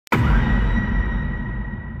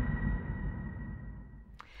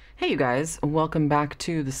Hey you guys, welcome back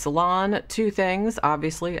to the salon. Two things.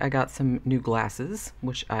 Obviously, I got some new glasses,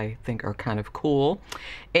 which I think are kind of cool.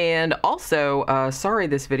 And also, sorry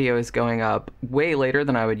this video is going up way later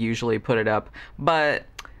than I would usually put it up, but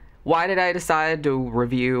why did I decide to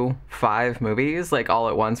review 5 movies like all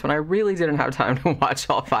at once when I really didn't have time to watch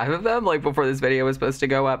all 5 of them like before this video was supposed to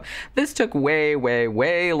go up? This took way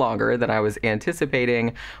longer than I was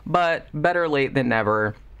anticipating, but better late than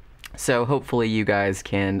never. So hopefully you guys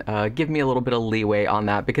can give me a little bit of leeway on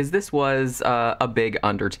that because this was a big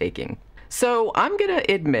undertaking. So I'm gonna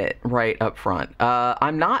admit right up front,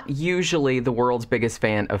 I'm not usually the world's biggest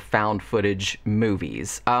fan of found footage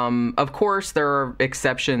movies. Of course, there are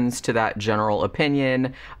exceptions to that general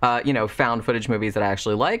opinion. Found footage movies that I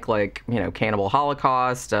actually like, Cannibal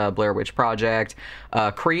Holocaust, Blair Witch Project,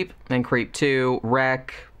 Creep and Creep 2,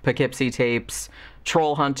 Wreck, Poughkeepsie Tapes,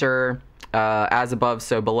 Troll Hunter, As Above,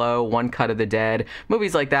 So Below, One Cut of the Dead,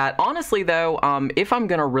 movies like that. Honestly, though, if I'm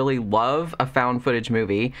gonna really love a found footage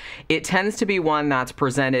movie, it tends to be one that's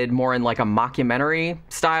presented more in like a mockumentary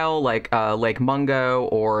style, like Lake Mungo,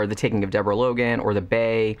 or The Taking of Deborah Logan, or The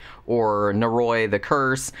Bay, or Noroi the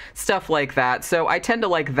Curse, stuff like that. So I tend to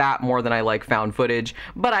like that more than I like found footage,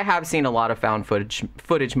 but I have seen a lot of found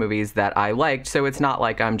footage movies that I liked, so it's not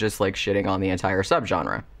like I'm just like shitting on the entire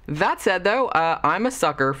subgenre. That said, though, I'm a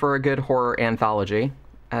sucker for a good horror anthology,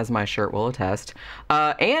 as my shirt will attest.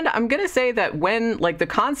 And I'm gonna say that when, the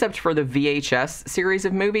concept for the VHS series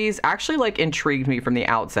of movies actually, intrigued me from the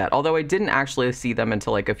outset, although I didn't actually see them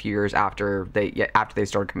until, a few years after they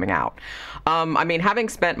started coming out. I mean, having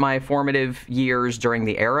spent my formative years during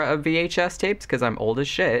the era of VHS tapes, because I'm old as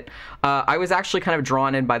shit, I was actually kind of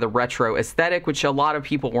drawn in by the retro aesthetic, which a lot of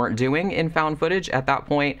people weren't doing in found footage at that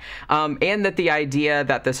point, and that the idea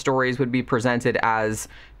that the stories would be presented as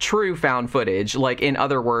true found footage, in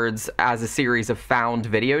other words, as a series of found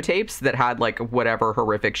videotapes that had whatever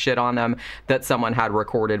horrific shit on them that someone had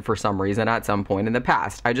recorded for some reason at some point in the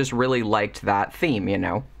past. I just really liked that theme, you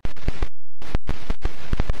know?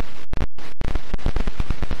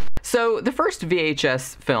 So the first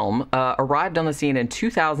VHS film arrived on the scene in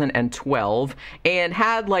 2012 and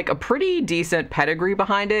had a pretty decent pedigree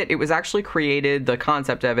behind it. It was actually created, the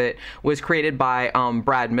concept of it was created by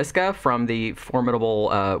Brad Miska from the formidable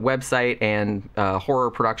website and horror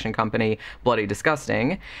production company Bloody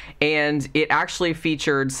Disgusting. And it actually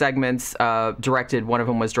featured segments one of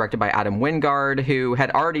them was directed by Adam Wingard, who had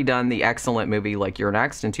already done the excellent movie You're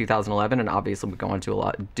Next in 2011 and obviously would go on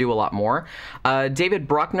to do a lot more. David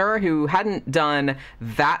Bruckner, who hadn't done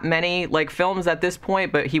that many films at this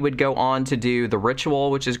point, but he would go on to do The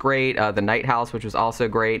Ritual, which is great, The Night House, which was also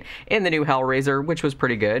great, and the new Hellraiser, which was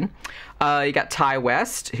pretty good. You got Ty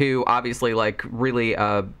West, who obviously really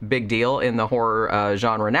a big deal in the horror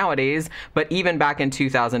genre nowadays, but even back in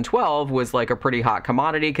 2012 was a pretty hot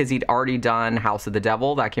commodity because he'd already done House of the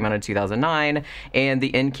Devil, that came out in 2009, and The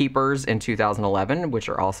Innkeepers in 2011, which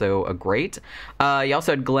are also a great. You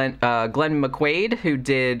also had Glenn McQuaid, who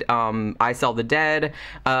did I Sell the Dead.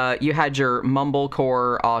 You had your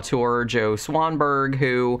mumblecore auteur Joe Swanberg,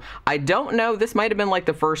 who I don't know, this might have been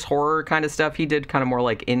the first horror kind of stuff he did, kind of more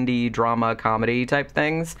indie drama comedy type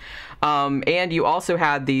things. And you also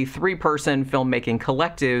had the 3-person filmmaking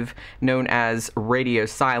collective known as Radio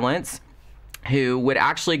Silence, who would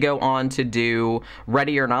actually go on to do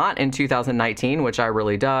Ready or Not in 2019, which I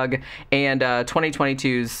really dug, and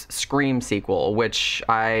 2022's Scream sequel, which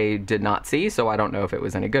I did not see, so I don't know if it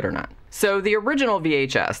was any good or not. So the original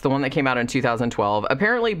VHS, the one that came out in 2012,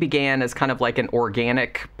 apparently began as kind of an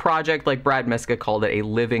organic project, Brad Miska called it a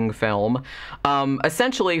living film.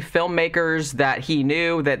 Essentially, filmmakers that he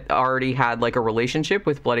knew that already had a relationship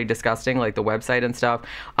with Bloody Disgusting, the website and stuff,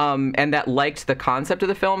 and that liked the concept of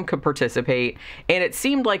the film could participate. And it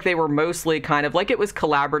seemed like they were mostly kind of it was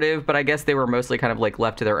collaborative, but I guess they were mostly kind of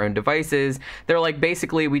left to their own devices. They're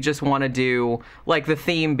basically, we just want to do the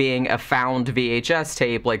theme being a found VHS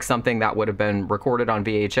tape, something that would have been recorded on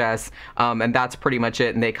VHS, and that's pretty much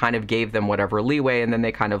it. And they kind of gave them whatever leeway, and then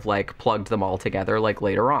they kind of plugged them all together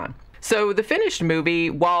later on. So the finished movie,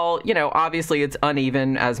 while, obviously it's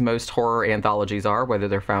uneven, as most horror anthologies are, whether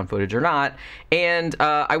they're found footage or not, and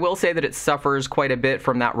I will say that it suffers quite a bit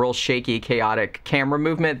from that real shaky, chaotic camera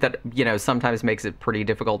movement that, sometimes makes it pretty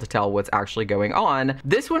difficult to tell what's actually going on.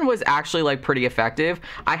 This one was actually, pretty effective.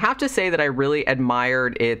 I have to say that I really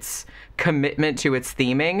admired its commitment to its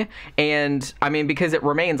theming, and I mean, because it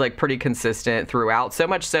remains pretty consistent throughout, so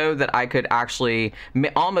much so that I could actually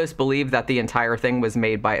almost believe that the entire thing was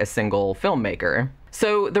made by a single filmmaker.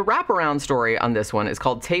 So the wraparound story on this one is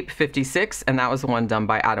called Tape 56, and that was the one done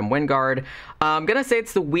by Adam Wingard. I'm gonna say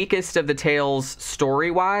it's the weakest of the tales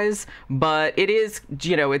story-wise, but it is,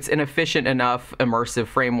 it's an efficient enough immersive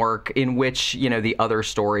framework in which, the other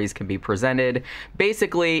stories can be presented.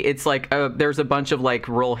 Basically, it's like there's a bunch of like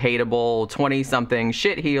real hateable 20-something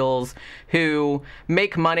shitheels who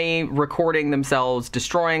make money recording themselves,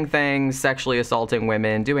 destroying things, sexually assaulting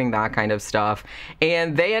women, doing that kind of stuff,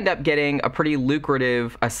 and they end up getting a pretty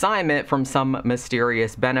lucrative assignment from some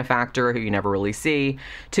mysterious benefactor who you never really see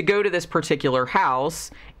to go to this particular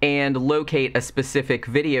house and locate a specific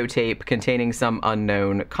videotape containing some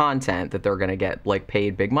unknown content that they're going to get like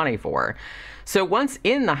paid big money for. So once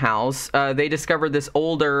in the house, they discovered this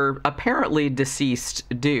older, apparently deceased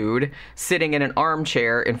dude sitting in an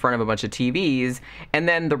armchair in front of a bunch of TVs, and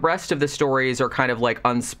then the rest of the stories are kind of like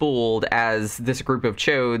unspooled as this group of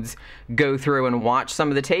chodes go through and watch some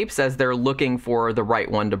of the tapes as they're looking for the right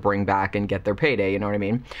one to bring back and get their payday, you know what I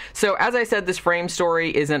mean? So as I said, this frame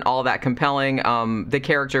story isn't all that compelling. The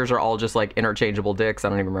characters are all just like interchangeable dicks. I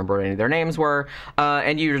don't even remember what any of their names were.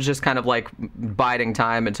 And you're just kind of like biding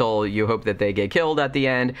time until you hope that they get killed at the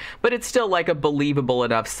end, but it's still like a believable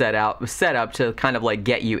enough setup to kind of like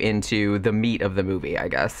get you into the meat of the movie, I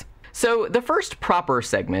guess. So the first proper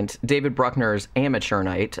segment, David Bruckner's Amateur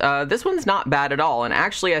Night, this one's not bad at all, and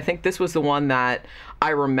actually I think this was the one that I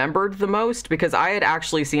remembered the most because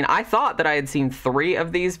I thought that I had seen 3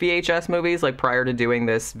 of these VHS movies like prior to doing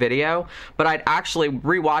this video, but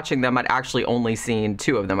rewatching them, I'd actually only seen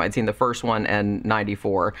 2 of them. I'd seen the first one and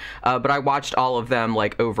 94, but I watched all of them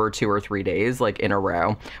like over 2 or 3 days, like in a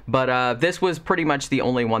row. But this was pretty much the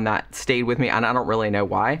only one that stayed with me, and I don't really know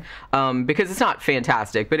why, because it's not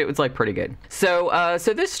fantastic, but it was like pretty good. So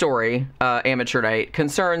this story, Amateur Night,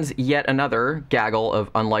 concerns yet another gaggle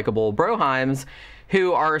of unlikable broheims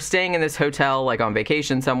who are staying in this hotel, like on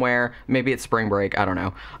vacation somewhere. Maybe it's spring break, I don't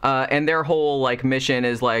know. And their whole like mission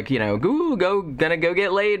is like, gonna go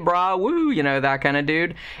get laid, brah, woo, that kind of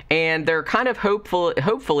dude. And they're kind of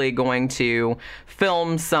hopefully going to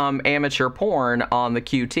film some amateur porn on the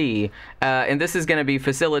QT. And this is gonna be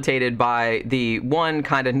facilitated by the one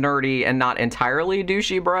kind of nerdy and not entirely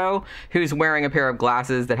douchey bro who's wearing a pair of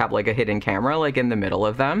glasses that have like a hidden camera like in the middle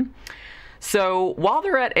of them. So while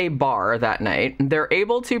they're at a bar that night, they're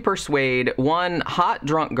able to persuade one hot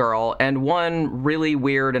drunk girl and one really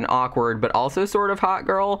weird and awkward but also sort of hot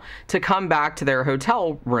girl to come back to their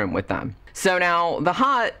hotel room with them. So now the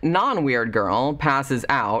hot, non-weird girl passes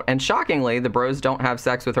out, and shockingly, the bros don't have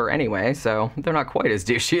sex with her anyway, so they're not quite as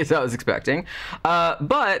douchey as I was expecting.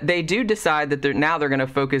 But they do decide that they're going to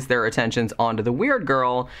focus their attentions onto the weird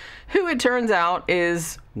girl, who it turns out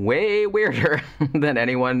is way weirder than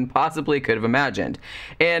anyone possibly could have imagined.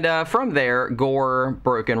 And from there, gore,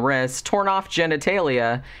 broken wrists, torn off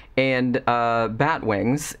genitalia, and bat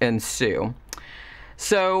wings ensue.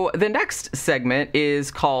 So the next segment is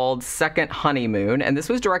called Second Honeymoon, and this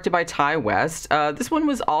was directed by Ty West. This one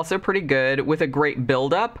was also pretty good with a great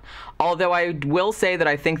build-up, although I will say that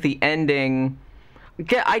I think the ending,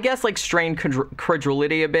 I guess, like strained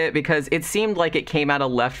credulity a bit because it seemed like it came out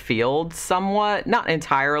of left field somewhat. Not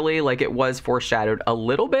entirely, like it was foreshadowed a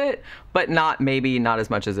little bit, but maybe not as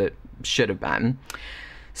much as it should have been.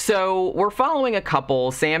 So we're following a couple,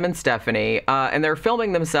 Sam and Stephanie, and they're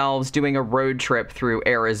filming themselves doing a road trip through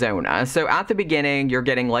Arizona. So at the beginning, you're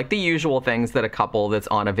getting like the usual things that a couple that's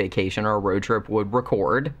on a vacation or a road trip would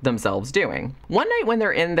record themselves doing. One night when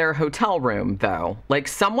they're in their hotel room, though, like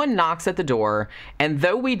someone knocks at the door, and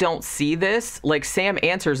though we don't see this, like Sam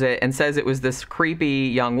answers it and says it was this creepy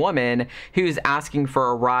young woman who's asking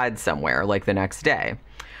for a ride somewhere, like the next day.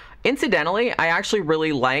 Incidentally, I actually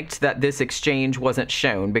really liked that this exchange wasn't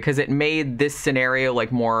shown because it made this scenario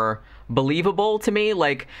like more believable to me.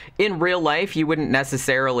 Like in real life, you wouldn't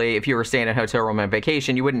necessarily, if you were staying at a hotel room on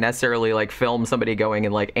vacation, you wouldn't necessarily like film somebody going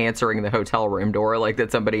and like answering the hotel room door like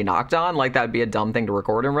that somebody knocked on. Like that'd be a dumb thing to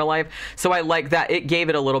record in real life. So I like that it gave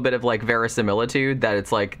it a little bit of like verisimilitude that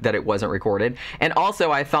it's like that it wasn't recorded. And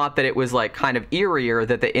also I thought that it was like kind of eerier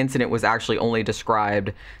that the incident was actually only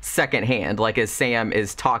described secondhand, like as Sam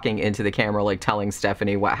is talking into the camera, like telling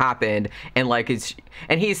Stephanie what happened, and like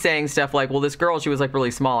he's saying stuff like, well, this girl, she was like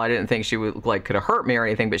really small, I didn't think she would like could have hurt me or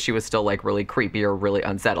anything, but she was still like really creepy or really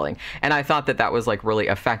unsettling. And I thought that that was like really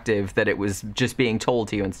effective, that it was just being told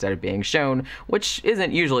to you instead of being shown, which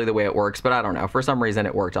isn't usually the way it works, but I don't know, for some reason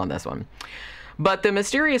it worked on this one. But the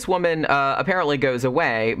mysterious woman apparently goes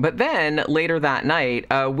away. But then later that night,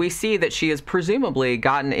 we see that she has presumably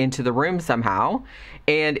gotten into the room somehow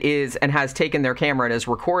and has taken their camera and is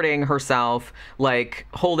recording herself like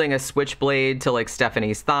holding a switchblade to like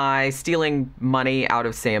Stephanie's thigh, stealing money out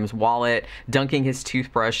of Sam's wallet, dunking his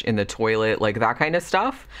toothbrush in the toilet, like that kind of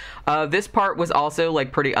stuff. This part was also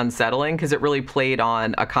like pretty unsettling because it really played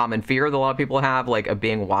on a common fear that a lot of people have, like of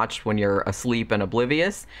being watched when you're asleep and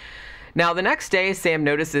oblivious. Now, the next day, Sam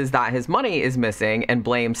notices that his money is missing and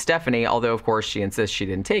blames Stephanie, although, of course, she insists she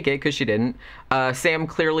didn't take it because she didn't. Sam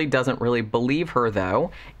clearly doesn't really believe her,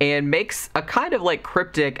 though, and makes a kind of like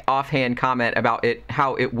cryptic offhand comment about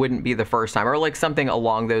how it wouldn't be the first time, or like something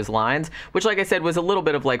along those lines, which, like I said, was a little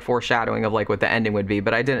bit of like foreshadowing of like what the ending would be,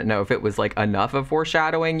 but I didn't know if it was like enough of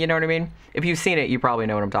foreshadowing, you know what I mean? If you've seen it, you probably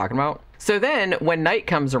know what I'm talking about. So then, when night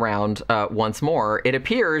comes around once more, it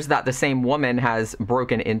appears that the same woman has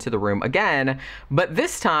broken into the room again, but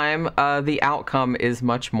this time the outcome is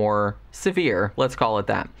much more severe, let's call it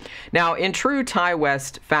that. Now, in true Ty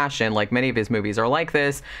West fashion, like many of his movies are like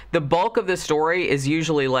this, the bulk of the story is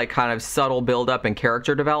usually like kind of subtle buildup and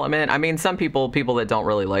character development. I mean, some people that don't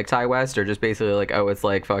really like Ty West are just basically like, oh, it's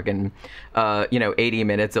like fucking, 80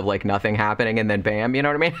 minutes of like nothing happening and then bam, you know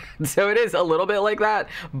what I mean? So it is a little bit like that,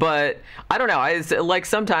 but I don't know. It's like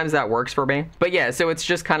sometimes that works for me. But yeah, so it's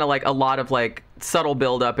just kind of like a lot of like subtle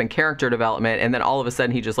buildup and character development, and then all of a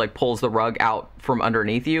sudden he just like pulls the rug out from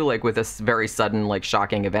underneath you, like with a very sudden like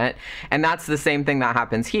shocking event. And that's the same thing that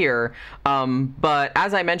happens here. But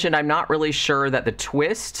as I mentioned, I'm not really sure that the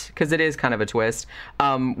twist, because it is kind of a twist,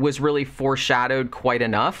 was really foreshadowed quite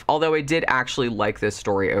enough, although I did actually like this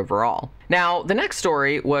story overall. Now, the next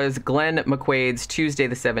story was Glenn McQuaid's Tuesday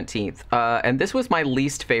the 17th, and this was my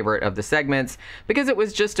least favorite of the segments because it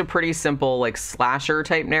was just a pretty simple like slasher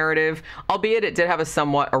type narrative, albeit it did have a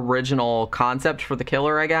somewhat original concept for the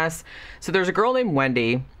killer, I guess. So there's a girl named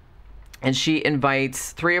Wendy, and she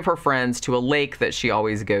invites 3 of her friends to a lake that she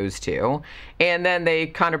always goes to, and then they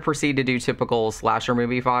kind of proceed to do typical slasher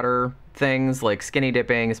movie fodder things like skinny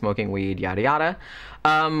dipping, smoking weed, yada yada.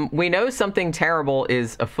 We know something terrible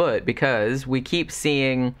is afoot because we keep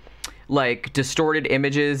seeing like distorted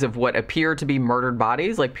images of what appear to be murdered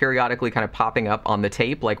bodies, like periodically kind of popping up on the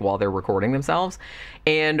tape, like while they're recording themselves.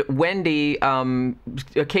 And Wendy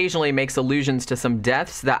occasionally makes allusions to some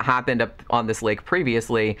deaths that happened up on this lake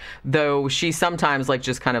previously, though she sometimes like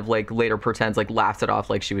just kind of like later pretends, like laughs it off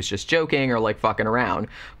like she was just joking or like fucking around.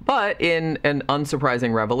 But in an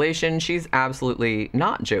unsurprising revelation, she's absolutely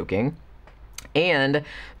not joking. And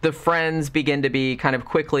the friends begin to be kind of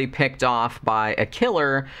quickly picked off by a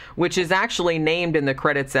killer, which is actually named in the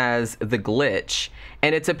credits as the Glitch.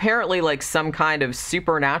 And it's apparently like some kind of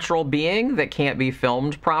supernatural being that can't be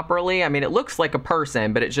filmed properly. I mean, it looks like a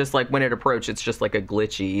person, but it's just like when it approaches, it's just like a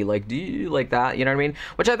glitchy, like that, you know what I mean?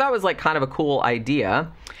 Which I thought was like kind of a cool idea.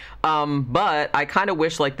 But I kind of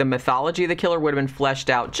wish like the mythology of the killer would have been fleshed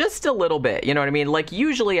out just a little bit, you know what I mean? Like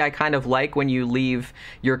usually I kind of like when you leave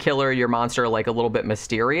your killer, your monster, like a little bit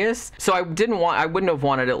mysterious. So I wouldn't have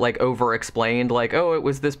wanted it like over explained, like, oh, it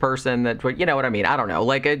was this person that, you know what I mean? I don't know,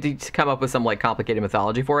 like to come up with some like complicated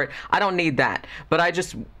mythology for it. I don't need that, but I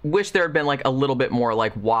just wish there had been like a little bit more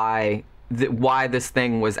like why this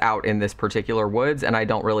thing was out in this particular woods, and I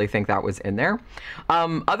don't really think that was in there.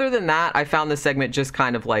 Other than that, I found this segment just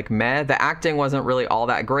kind of like meh. The acting wasn't really all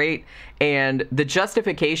that great, and the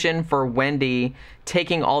justification for Wendy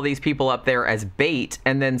taking all these people up there as bait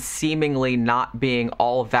and then seemingly not being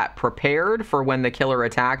all that prepared for when the killer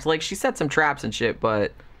attacked. Like, she set some traps and shit,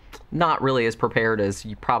 but not really as prepared as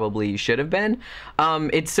you probably should have been.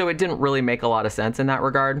 So it didn't really make a lot of sense in that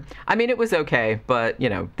regard. I mean, it was okay, but, you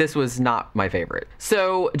know, this was not my favorite.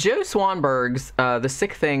 So Joe Swanberg's The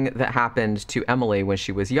Sick Thing That Happened to Emily When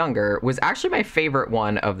She Was Younger was actually my favorite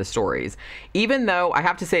one of the stories, even though I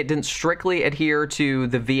have to say it didn't strictly adhere to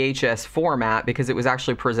the VHS format because it was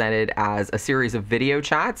actually presented as a series of video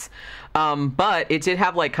chats. But it did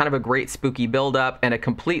have like kind of a great spooky buildup and a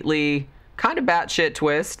completely kind of batshit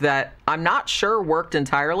twist that I'm not sure worked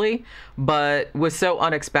entirely, but was so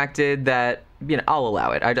unexpected that, you know, I'll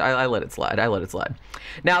allow it. I let it slide. I let it slide.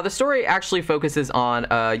 Now, the story actually focuses on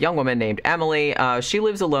a young woman named Emily. She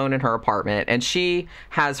lives alone in her apartment, and she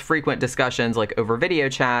has frequent discussions, like over video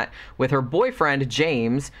chat, with her boyfriend,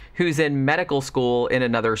 James, who's in medical school in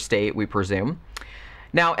another state, we presume.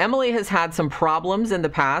 Now, Emily has had some problems in the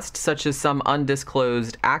past, such as some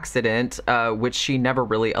undisclosed accident, which she never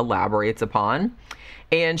really elaborates upon.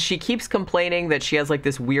 and she keeps complaining that she has like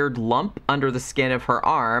this weird lump under the skin of her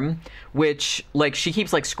arm, which like she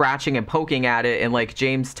keeps like scratching and poking at it, and like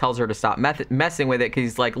James tells her to stop messing with it because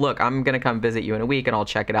he's like, look, I'm gonna come visit you in a week and I'll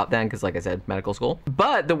check it out then, because like I said, medical school.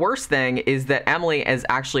 But the worst thing is that Emily is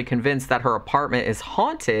actually convinced that her apartment is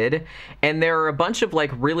haunted, and there are a bunch of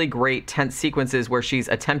like really great tense sequences where she's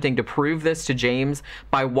attempting to prove this to James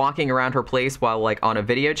by walking around her place while like on a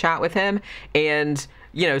video chat with him. And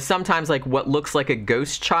you know, sometimes like what looks like a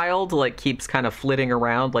ghost child like keeps kind of flitting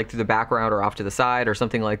around like through the background or off to the side or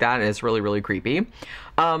something like that, and it's really, really creepy.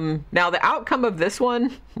 Now the outcome of this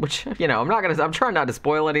one, which, you know, I'm trying not to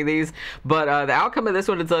spoil any of these, but the outcome of this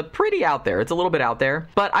one is pretty out there. It's a little bit out there,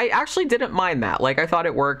 but I actually didn't mind that. Like, I thought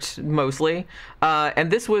it worked mostly.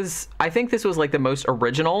 And I think this was like the most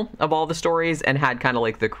original of all the stories and had kind of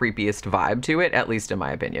like the creepiest vibe to it, at least in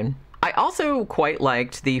my opinion. I also quite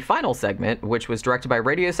liked the final segment, which was directed by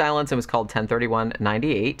Radio Silence and was called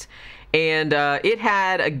 103198. And it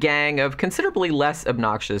had a gang of considerably less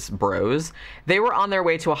obnoxious bros. They were on their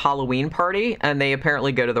way to a Halloween party, and they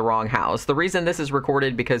apparently go to the wrong house. The reason this is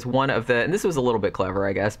recorded because and this was a little bit clever,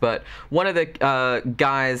 I guess, but one of the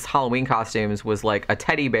guys' Halloween costumes was like a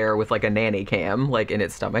teddy bear with like a nanny cam, like in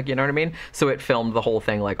its stomach, you know what I mean? So it filmed the whole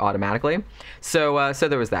thing like automatically. So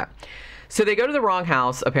there was that. So they go to the wrong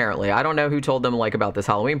house, apparently. I don't know who told them like about this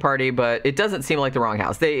Halloween party, but it doesn't seem like the wrong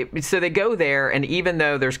house. So they go there, and even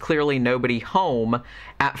though there's clearly nobody home,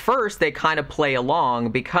 at first they kind of play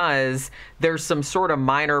along because there's some sort of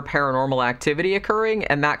minor paranormal activity occurring,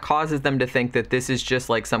 and that causes them to think that this is just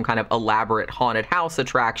like some kind of elaborate haunted house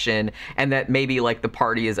attraction, and that maybe like the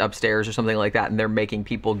party is upstairs or something like that, and they're making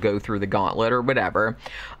people go through the gauntlet or whatever.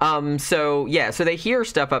 So they hear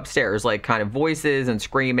stuff upstairs, like kind of voices and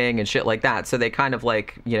screaming and shit like that. So they kind of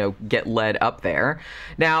like, you know, get led up there.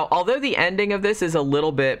 Now, although the ending of this is a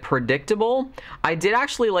little bit predictable, I did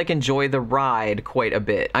actually like enjoy the ride quite a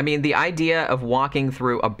bit. I mean, the idea of walking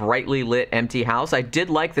through a brightly lit empty house, I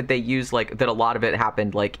did like that they used like that a lot of it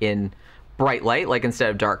happened like in bright light, like instead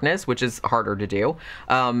of darkness, which is harder to do.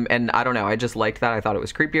 And I don't know, I just liked that. I thought it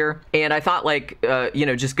was creepier. And I thought like, you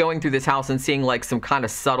know, just going through this house and seeing like some kind of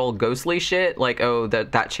subtle ghostly shit, like, oh,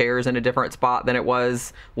 that chair is in a different spot than it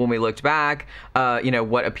was when we looked back. You know,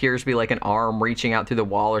 what appears to be like an arm reaching out through the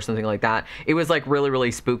wall or something like that. It was like really, really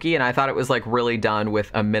spooky. And I thought it was like really done with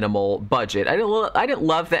a minimal budget. I didn't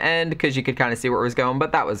love the end because you could kind of see where it was going,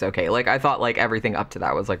 but that was okay. Like, I thought like everything up to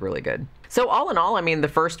that was like really good. So all in all, I mean, the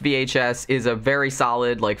first VHS is a very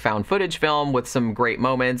solid, like, found footage film with some great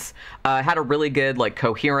moments. Had a really good, like,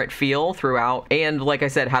 coherent feel throughout. And like I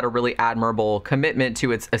said, had a really admirable commitment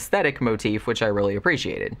to its aesthetic motif, which I really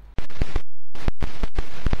appreciated.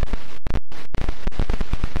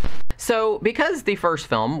 So, because the first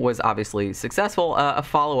film was obviously successful, a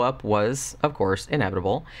follow-up was, of course,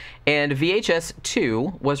 inevitable, and VHS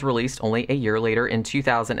 2 was released only a year later in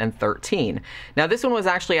 2013. Now, this one was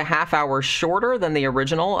actually a half hour shorter than the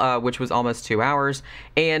original, which was almost 2 hours,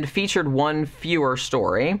 and featured one fewer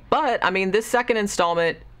story. But, I mean, this second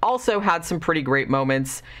installment also had some pretty great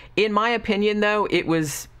moments. In my opinion, though, it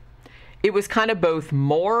was kind of both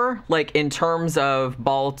more, like, in terms of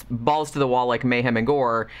balls to the wall, like mayhem and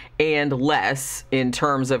gore, and less in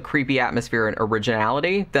terms of creepy atmosphere and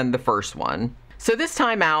originality than the first one. So this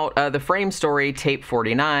time out, the frame story, Tape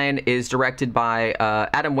 49, is directed by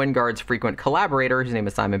Adam Wingard's frequent collaborator, whose name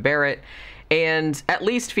is Simon Barrett, and at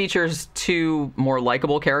least features two more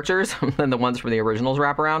likable characters than the ones from the originals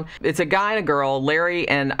wraparound. It's a guy and a girl, Larry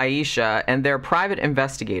and Aisha, and they're private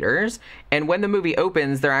investigators. And when the movie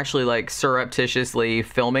opens, they're actually like surreptitiously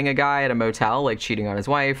filming a guy at a motel, like cheating on his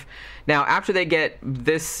wife. Now, after they get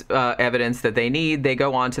this evidence that they need, they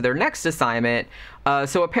go on to their next assignment.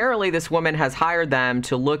 So apparently this woman has hired them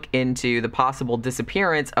to look into the possible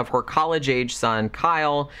disappearance of her college-age son,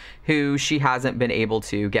 Kyle, who she hasn't been able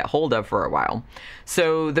to get hold of for a while.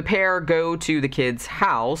 So the pair go to the kid's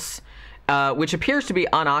house, which appears to be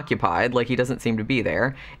unoccupied, like he doesn't seem to be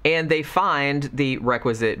there, and they find the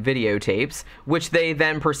requisite videotapes, which they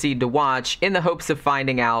then proceed to watch in the hopes of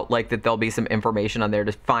finding out, like, that there'll be some information on there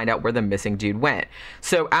to find out where the missing dude went.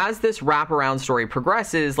 So as this wraparound story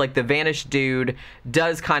progresses, like, the vanished dude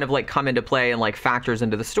does kind of, like, come into play and, like, factors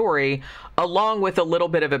into the story, along with a little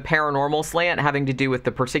bit of a paranormal slant having to do with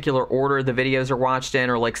the particular order the videos are watched in,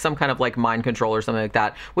 or, like, some kind of, like, mind control or something like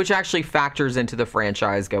that, which actually factors into the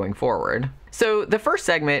franchise going forward. So the first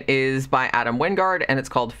segment is by Adam Wingard, and it's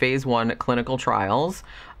called Phase 1 Clinical Trials.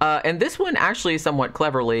 And this one actually somewhat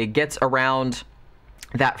cleverly gets around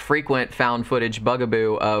that frequent found footage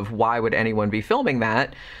bugaboo of why would anyone be filming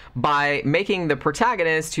that by making the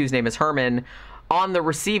protagonist, whose name is Herman, on the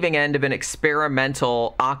receiving end of an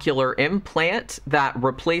experimental ocular implant that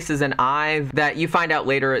replaces an eye that you find out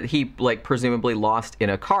later he like presumably lost in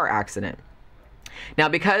a car accident. Now,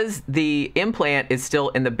 because the implant is still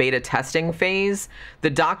in the beta testing phase,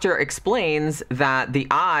 the doctor explains that the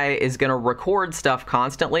eye is going to record stuff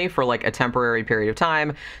constantly for like a temporary period of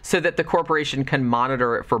time so that the corporation can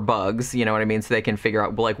monitor it for bugs, you know what I mean? So they can figure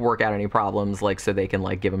out, like, work out any problems, like, so they can,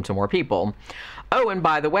 like, give them to more people. Oh, and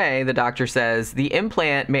by the way, the doctor says the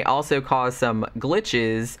implant may also cause some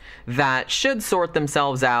glitches that should sort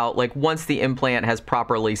themselves out, like, once the implant has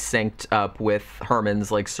properly synced up with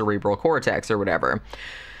Herman's, like, cerebral cortex or whatever.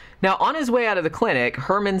 Now, on his way out of the clinic,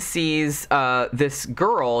 Herman sees this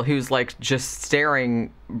girl who's, like, just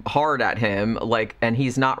staring hard at him, like, and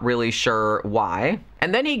he's not really sure why.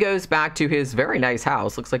 And then he goes back to his very nice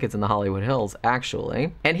house. Looks like it's in the Hollywood Hills,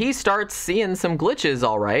 actually. And he starts seeing some glitches,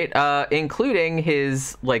 all right, including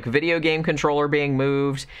his, like, video game controller being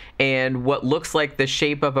moved and what looks like the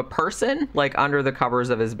shape of a person, like, under the covers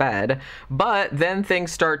of his bed. But then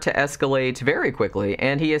things start to escalate very quickly,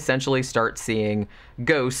 and he essentially starts seeing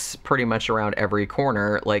ghosts pretty much around every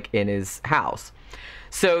corner, like, in his house.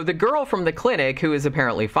 So the girl from the clinic, who has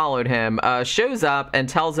apparently followed him, shows up and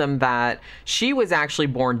tells him that she was actually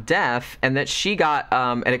born deaf and that she got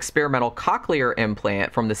an experimental cochlear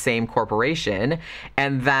implant from the same corporation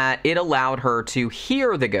and that it allowed her to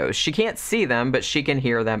hear the ghosts. She can't see them, but she can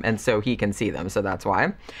hear them, and so he can see them, so that's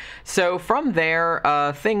why. So from there,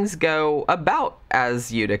 things go about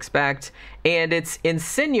as you'd expect, and it's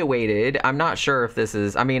insinuated, I'm not sure if this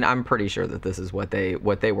is, I mean, I'm pretty sure that this is what they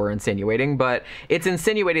were insinuating, but it's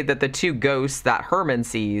insinuated that the two ghosts that Herman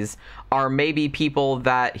sees are maybe people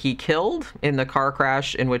that he killed in the car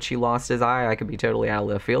crash in which he lost his eye. I could be totally out of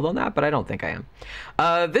left field on that, but I don't think I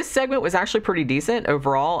am. This segment was actually pretty decent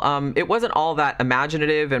overall. It wasn't all that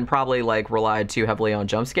imaginative and probably like relied too heavily on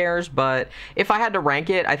jump scares, but if I had to rank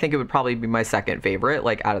it, I think it would probably be my second favorite,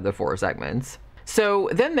 like out of the 4 segments. So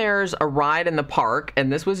then there's A Ride in the Park,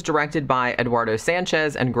 and this was directed by Eduardo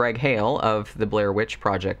Sanchez and Greg Hale of the Blair Witch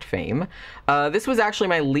Project fame. This was actually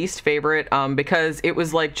my least favorite because it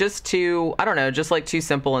was like just too, I don't know, just like too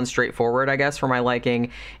simple and straightforward, I guess, for my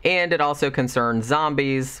liking. And it also concerned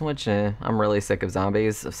zombies, which I'm really sick of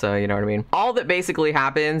zombies, so you know what I mean. All that basically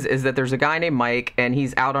happens is that there's a guy named Mike, and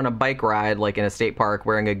he's out on a bike ride, like in a state park,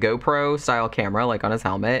 wearing a GoPro style camera, like on his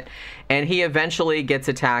helmet. And he eventually gets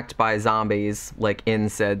attacked by zombies, like in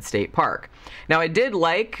said state park. Now, I did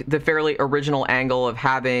like the fairly original angle of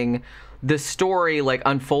having the story like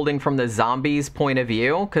unfolding from the zombies' point of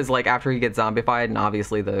view, because like after he gets zombified, and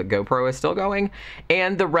obviously the GoPro is still going,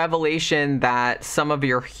 and the revelation that some of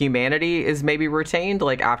your humanity is maybe retained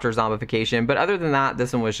like after zombification. But other than that,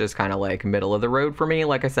 this one was just kind of like middle of the road for me.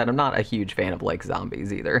 Like I said, I'm not a huge fan of like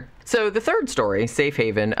zombies either. So the third story, Safe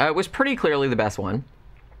Haven, was pretty clearly the best one,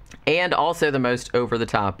 and also the most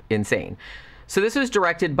over-the-top insane. So this was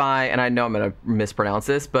directed by, and I know I'm going to mispronounce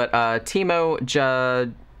this, but Timo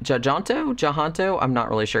Jahanto, I'm not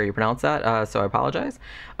really sure you pronounce that, so I apologize.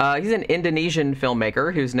 He's an Indonesian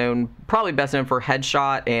filmmaker who's probably best known for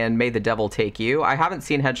Headshot and May the Devil Take You. I haven't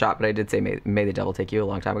seen Headshot, but I did say May the Devil Take You a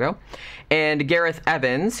long time ago. And Gareth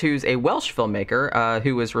Evans, who's a Welsh filmmaker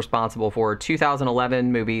who was responsible for 2011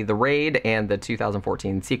 movie The Raid and the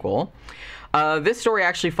 2014 sequel. This story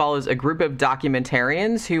actually follows a group of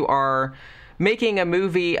documentarians who are making a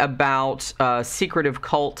movie about a secretive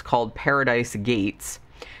cult called Paradise Gates.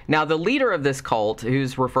 Now, the leader of this cult,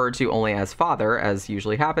 who's referred to only as Father, as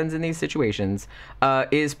usually happens in these situations,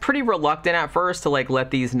 is pretty reluctant at first to like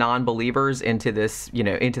let these non-believers into this, you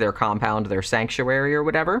know, into their compound, their sanctuary or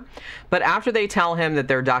whatever. But after they tell him that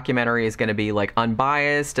their documentary is going to be like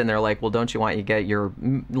unbiased, and they're like, well, don't you want to get your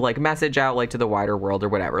like message out like to the wider world or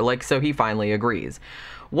whatever? Like, so he finally agrees.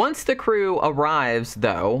 Once the crew arrives,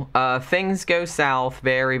 though, things go south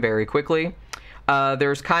very, very quickly.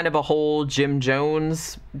 There's kind of a whole Jim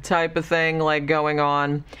Jones type of thing like going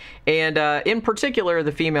on. And in particular,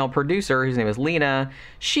 the female producer, whose name is Lena,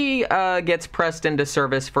 she gets pressed into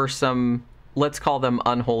service for some, let's call them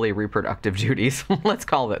unholy reproductive duties. Let's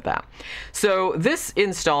call it that. So this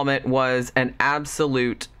installment was an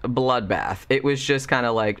absolute bloodbath. It was just kind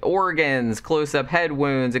of like organs, close-up head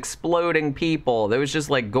wounds, exploding people. There was just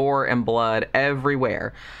like gore and blood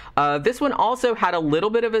everywhere. This one also had a little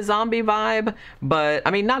bit of a zombie vibe, but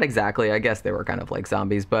I mean, not exactly. I guess they were kind of like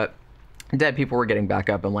zombies, but dead people were getting back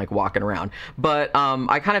up and like walking around. But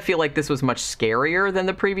I kind of feel like this was much scarier than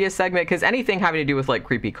the previous segment, because anything having to do with like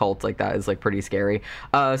creepy cults like that is like pretty scary.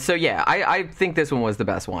 So yeah, I think this one was the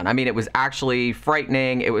best one. I mean, it was actually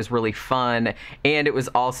frightening, it was really fun, and it was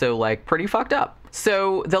also like pretty fucked up.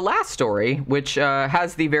 So the last story, which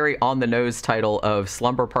has the very on-the-nose title of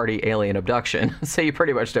Slumber Party Alien Abduction, so you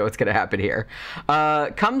pretty much know what's going to happen here,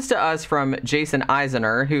 comes to us from Jason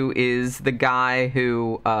Eisner, who is the guy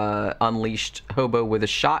who unleashed Hobo with a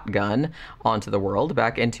Shotgun onto the world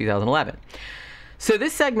back in 2011. So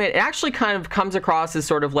this segment actually kind of comes across as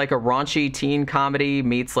sort of like a raunchy teen comedy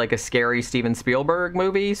meets like a scary Steven Spielberg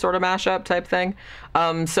movie sort of mashup type thing.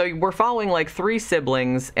 So we're following like three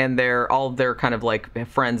siblings and they're kind of like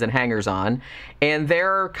friends and hangers-on, and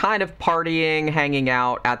they're kind of partying, hanging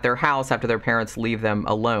out at their house after their parents leave them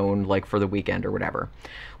alone, like for the weekend or whatever.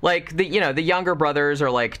 Like the younger brothers are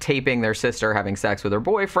like taping their sister having sex with her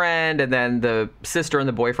boyfriend, and then the sister and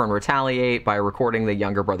the boyfriend retaliate by recording the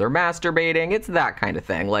younger brother masturbating. It's that kind of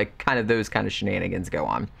thing, like kind of those kind of shenanigans go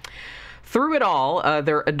on. Through it all,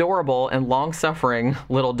 their adorable and long-suffering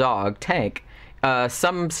little dog, Tank,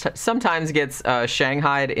 sometimes gets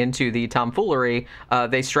shanghaied into the tomfoolery.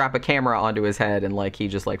 They strap a camera onto his head and like he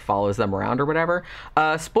just like follows them around or whatever.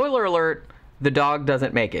 Spoiler alert, the dog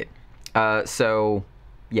doesn't make it. So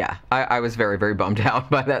yeah, I was very, very bummed out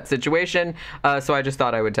by that situation. So I just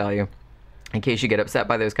thought I would tell you, in case you get upset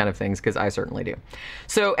by those kind of things, because I certainly do.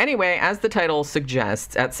 So anyway, as the title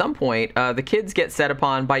suggests, at some point, the kids get set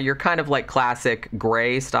upon by your kind of like classic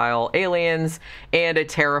gray-style aliens, and a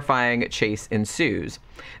terrifying chase ensues.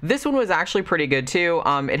 This one was actually pretty good too.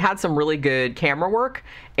 It had some really good camera work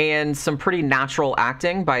and some pretty natural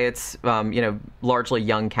acting by its, largely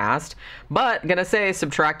young cast. But gonna say,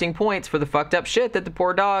 subtracting points for the fucked up shit that the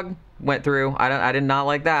poor dog went through. I did not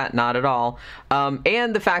like that, not at all.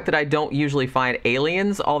 And the fact that I don't usually find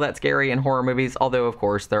aliens all that scary in horror movies, although of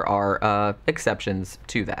course there are exceptions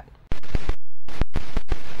to that.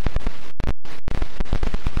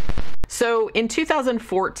 So in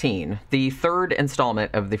 2014, the third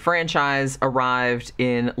installment of the franchise arrived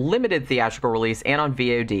in limited theatrical release and on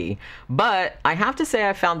VOD, but I have to say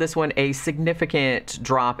I found this one a significant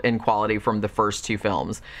drop in quality from the first two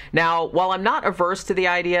films. Now, while I'm not averse to the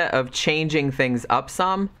idea of changing things up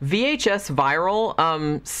some, VHS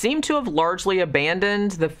Viral seemed to have largely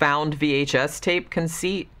abandoned the found VHS tape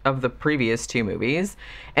conceit of the previous two movies,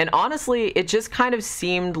 and honestly, it just kind of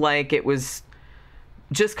seemed like it was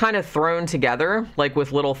just kind of thrown together, like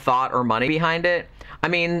with little thought or money behind it. I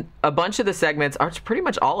mean, a bunch of the segments, pretty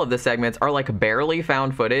much all of the segments, are like barely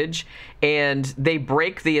found footage, and they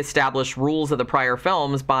break the established rules of the prior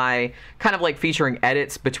films by kind of like featuring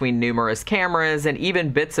edits between numerous cameras and even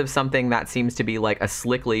bits of something that seems to be like a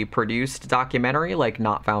slickly produced documentary, like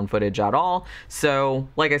not found footage at all. So,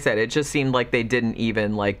 like I said, it just seemed like they didn't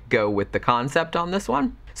even like go with the concept on this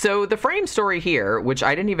one. So the frame story here, which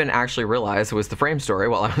I didn't even actually realize was the frame story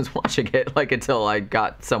while I was watching it, like until I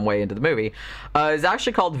got some way into the movie, is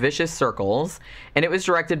actually called Vicious Circles, and it was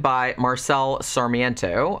directed by Marcel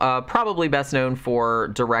Sarmiento, probably best known for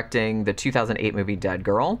directing the 2008 movie Dead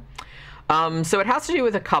Girl. So it has to do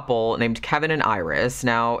with a couple named Kevin and Iris.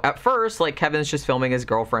 Now, at first, like, Kevin's just filming his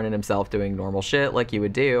girlfriend and himself doing normal shit like you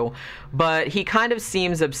would do, but he kind of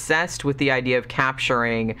seems obsessed with the idea of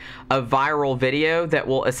capturing a viral video that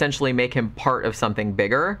will essentially make him part of something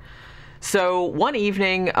bigger. So one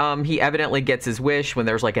evening, he evidently gets his wish when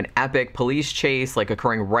there's like an epic police chase like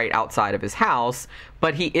occurring right outside of his house,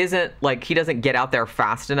 but he doesn't get out there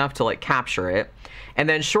fast enough to like capture it. And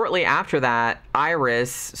then shortly after that, Iris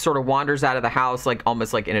sort of wanders out of the house like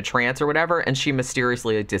almost like in a trance or whatever, and she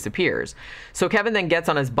mysteriously disappears. So Kevin then gets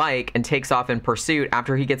on his bike and takes off in pursuit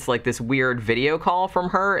after he gets like this weird video call from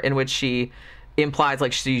her in which she implies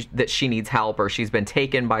like that she needs help or she's been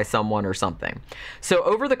taken by someone or something. So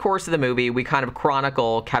over the course of the movie, we kind of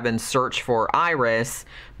chronicle Kevin's search for Iris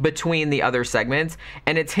between the other segments,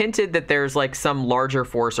 and it's hinted that there's like some larger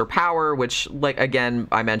force or power, which, like, again,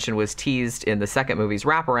 I mentioned was teased in the second movie's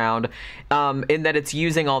wraparound, in that it's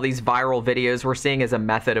using all these viral videos we're seeing as a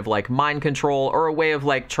method of like mind control or a way of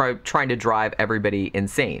like trying to drive everybody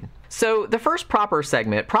insane. So the first proper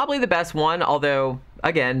segment, probably the best one, although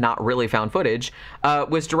again, not really found footage,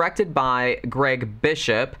 was directed by Greg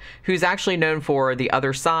Bishop, who's actually known for The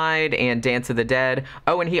Other Side and Dance of the Dead.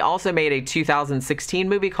 Oh, and he also made a 2016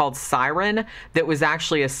 movie called Siren that was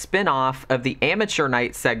actually a spin-off of the Amateur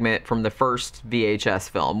Night segment from the first VHS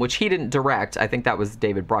film, which he didn't direct. I think that was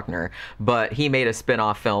David Bruckner, but he made a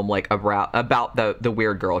spin-off film like about the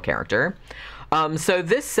weird girl character. So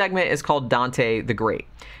this segment is called Dante the Great.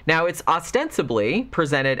 Now, it's ostensibly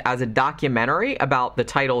presented as a documentary about the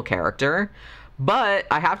title character, but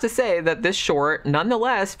I have to say that this short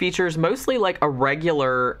nonetheless features mostly like a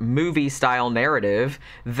regular movie-style narrative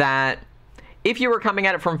that if you were coming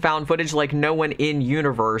at it from found footage, like no one in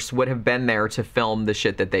universe would have been there to film the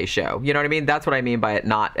shit that they show. You know what I mean? That's what I mean by it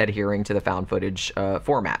not adhering to the found footage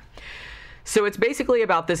format. So it's basically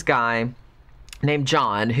about this guy named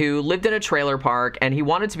John who lived in a trailer park, and he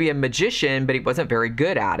wanted to be a magician, but he wasn't very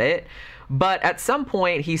good at it. But at some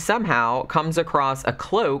point, he somehow comes across a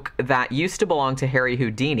cloak that used to belong to Harry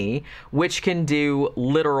Houdini, which can do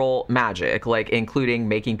literal magic, like including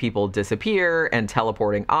making people disappear and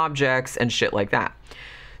teleporting objects and shit like that.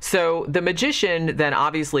 So the magician then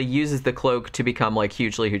obviously uses the cloak to become like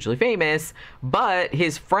hugely famous, but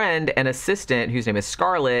his friend and assistant, whose name is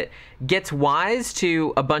Scarlet, gets wise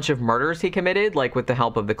to a bunch of murders he committed, like with the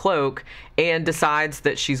help of the cloak, and decides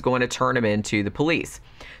that she's going to turn him into the police.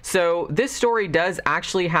 So this story does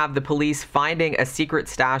actually have the police finding a secret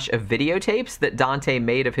stash of videotapes that Dante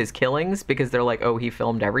made of his killings, because they're like, oh, he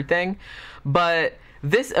filmed everything. But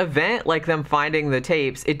this event, like them finding the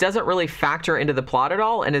tapes, it doesn't really factor into the plot at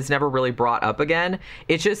all and is never really brought up again.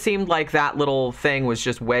 It just seemed like that little thing was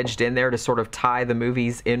just wedged in there to sort of tie the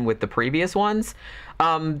movies in with the previous ones.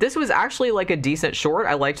 This was actually like a decent short.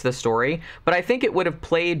 I liked the story, but I think it would have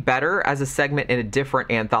played better as a segment in a different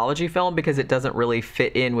anthology film because it doesn't really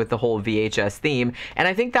fit in with the whole VHS theme. And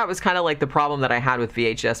I think that was kind of like the problem that I had with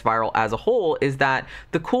VHS Viral as a whole, is that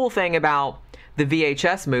the cool thing about the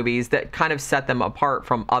VHS movies that kind of set them apart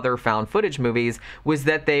from other found footage movies was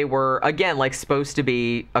that they were, again, like supposed to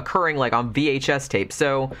be occurring like on VHS tape.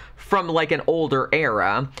 So from like an older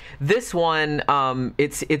era. This one,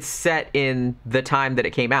 it's set in the time that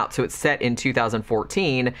it came out. So it's set in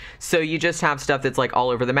 2014. So you just have stuff that's like all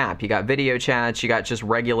over the map. You got video chats, you got just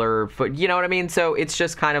regular you know what I mean? So it's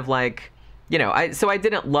just kind of like, you know, I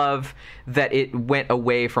didn't love that it went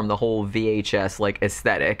away from the whole VHS like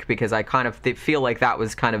aesthetic, because I kind of feel like that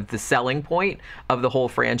was kind of the selling point of the whole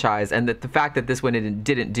franchise, and that the fact that this one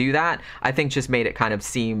didn't do that, I think just made it kind of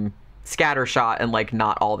seem scattershot and like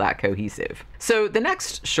not all that cohesive. So the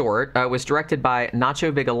next short was directed by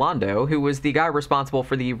Nacho Vigalondo, who was the guy responsible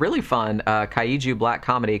for the really fun Kaiju black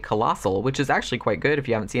comedy Colossal, which is actually quite good. If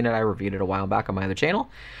you haven't seen it, I reviewed it a while back on my other channel.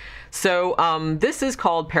 So this is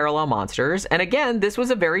called Parallel Monsters, and again, this was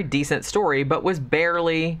a very decent story, but was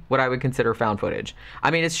barely what I would consider found footage. I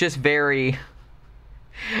mean, it's just very...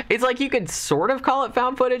 It's like you could sort of call it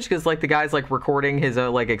found footage, because like the guy's like recording his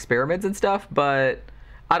own like experiments and stuff, but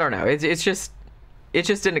I don't know. It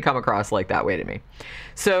just didn't come across like that way to me.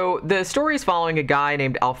 So the story is following a guy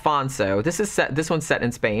named Alfonso. This one's set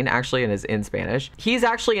in Spain, actually, and is in Spanish. He's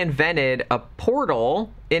actually invented a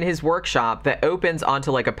portal in his workshop that opens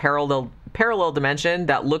onto like a parallel dimension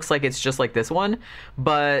that looks like it's just like this one,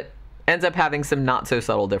 but ends up having some not so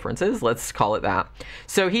subtle differences, let's call it that.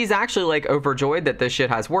 So he's actually like overjoyed that this shit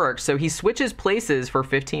has worked. So he switches places for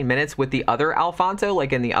 15 minutes with the other Alfonso,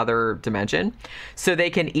 like in the other dimension, so they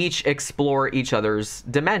can each explore each other's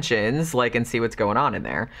dimensions, like, and see what's going on in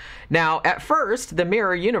there. Now, at first, the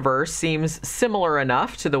mirror universe seems similar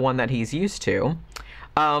enough to the one that he's used to.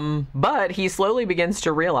 But he slowly begins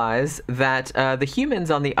to realize that the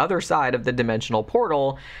humans on the other side of the dimensional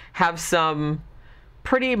portal have some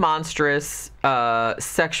pretty monstrous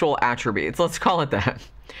sexual attributes, let's call it that.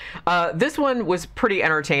 This one was pretty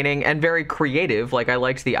entertaining and very creative. Like, I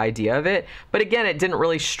liked the idea of it, but again, it didn't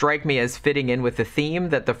really strike me as fitting in with the theme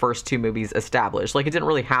that the first two movies established. Like, it didn't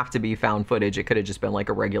really have to be found footage. It could have just been like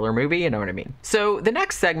a regular movie, you know what I mean? So the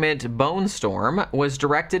next segment, Bone Storm, was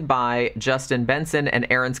directed by Justin Benson and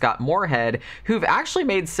Aaron Scott Moorhead, who've actually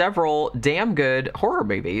made several damn good horror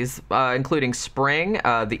movies, including Spring,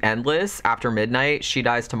 The Endless, After Midnight, She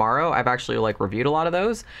Dies Tomorrow. I've actually like reviewed a lot of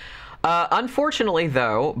those. Unfortunately,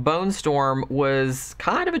 though, Bone Storm was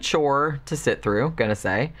kind of a chore to sit through, gonna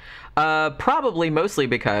say. Probably mostly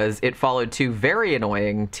because it followed two very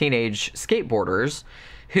annoying teenage skateboarders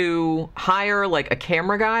who hire like a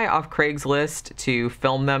camera guy off Craigslist to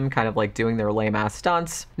film them kind of like doing their lame-ass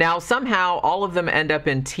stunts. Now, somehow, all of them end up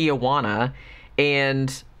in Tijuana,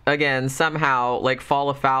 and again, somehow like fall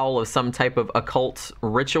afoul of some type of occult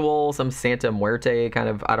ritual, some Santa Muerte kind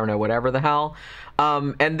of, I don't know, whatever the hell.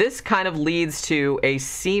 And this kind of leads to a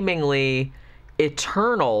seemingly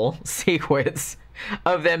eternal sequence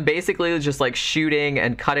of them basically just like shooting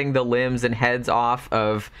and cutting the limbs and heads off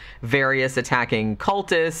of various attacking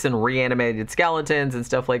cultists and reanimated skeletons and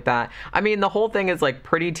stuff like that. I mean, the whole thing is like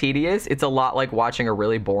pretty tedious. It's a lot like watching a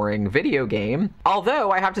really boring video game.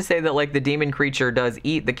 Although I have to say that like the demon creature does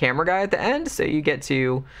eat the camera guy at the end, so you get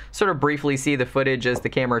to sort of briefly see the footage as the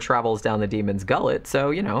camera travels down the demon's gullet.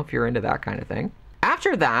 So, you know, if you're into that kind of thing.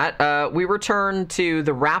 After that, we return to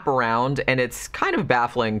the wraparound and its kind of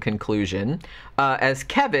baffling conclusion as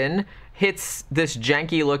Kevin, hits this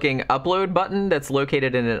janky looking upload button that's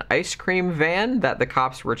located in an ice cream van that the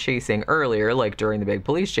cops were chasing earlier, like during the big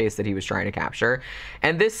police chase that he was trying to capture.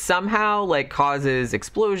 And this somehow like causes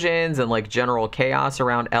explosions and like general chaos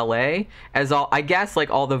around LA, as I guess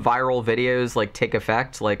like all the viral videos like take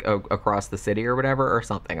effect like across the city or whatever or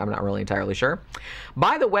something. I'm not really entirely sure.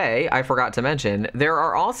 By the way, I forgot to mention, there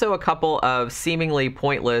are also a couple of seemingly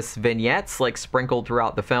pointless vignettes like sprinkled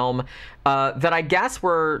throughout the film that I guess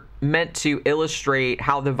were meant to illustrate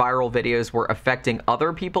how the viral videos were affecting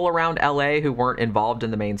other people around LA who weren't involved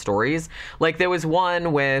in the main stories. Like there was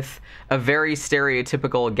one with a very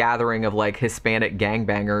stereotypical gathering of like Hispanic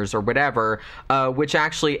gangbangers or whatever, which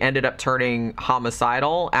actually ended up turning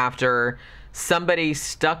homicidal after somebody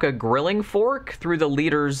stuck a grilling fork through the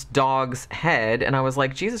leader's dog's head. And I was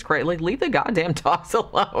like, Jesus Christ, like leave the goddamn dogs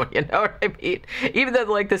alone, you know what I mean? Even though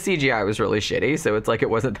like the CGI was really shitty, so it's like it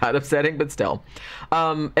wasn't that upsetting, but still.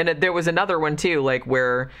 And there was another one too, like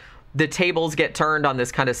where the tables get turned on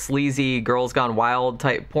this kind of sleazy Girls Gone Wild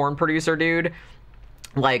type porn producer dude.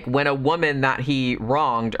 Like when a woman that he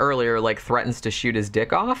wronged earlier like threatens to shoot his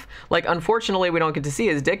dick off. Like unfortunately we don't get to see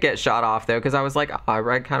his dick get shot off though, because I was like, oh,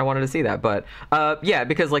 I kind of wanted to see that. But yeah,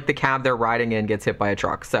 because like the cab they're riding in gets hit by a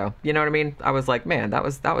truck, so you know what I mean? I was like, man, that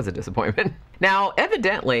was a disappointment. Now,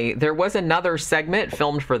 evidently, there was another segment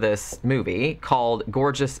filmed for this movie called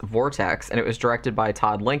Gorgeous Vortex, and it was directed by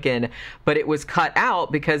Todd Lincoln, but it was cut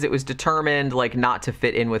out because it was determined like not to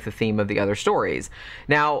fit in with the theme of the other stories.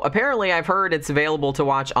 Now, apparently, I've heard it's available to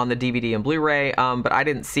watch on the DVD and Blu-ray, but I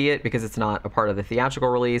didn't see it because it's not a part of the theatrical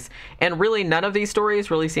release, and really none of these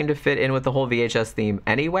stories really seem to fit in with the whole VHS theme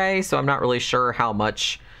anyway, so I'm not really sure how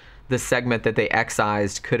much the segment that they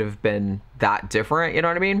excised could have been that different, you know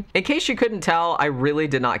what I mean? In case you couldn't tell, I really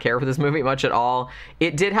did not care for this movie much at all.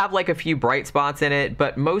 It did have like a few bright spots in it,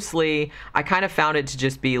 but mostly I kind of found it to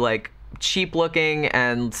just be like cheap looking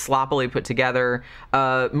and sloppily put together.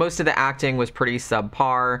 Most of the acting was pretty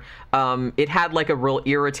subpar. It had like a real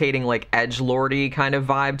irritating like edgelordy kind of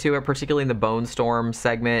vibe to it, particularly in the Bone Storm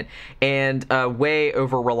segment, and way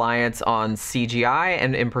over reliance on CGI,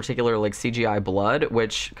 and in particular like CGI blood,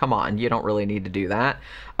 which come on, you don't really need to do that.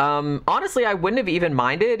 Honestly, I wouldn't have even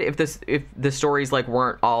minded if the stories like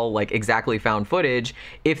weren't all like exactly found footage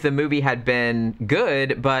if the movie had been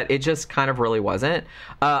good, but it just kind of really wasn't.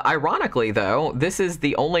 Ironically though, this is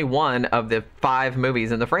the only one of the 5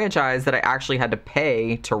 movies in the franchise that I actually had to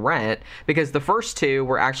pay to rent, because the first 2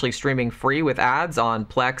 were actually streaming free with ads on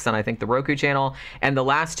Plex and I think the Roku channel, and the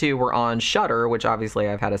last 2 were on Shudder, which obviously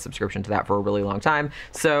I've had a subscription to that for a really long time.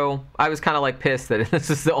 So I was kind of like pissed that this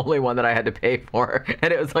is the only one that I had to pay for,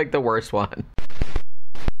 and it was like the worst one.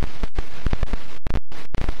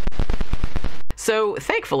 So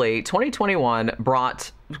thankfully, 2021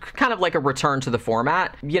 brought kind of like a return to the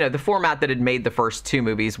format, you know, the format that had made the first 2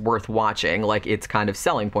 movies worth watching, like its kind of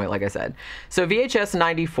selling point, like I said. So VHS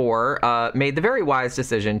 94 made the very wise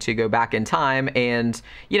decision to go back in time and,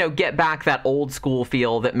 you know, get back that old school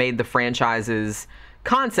feel that made the franchise's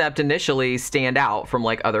concept initially stand out from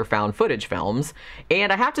like other found footage films.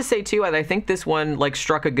 And I have to say too, I think this one like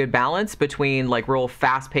struck a good balance between like real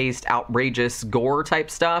fast-paced, outrageous gore type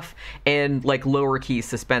stuff and like lower key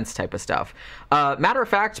suspense type of stuff. Matter of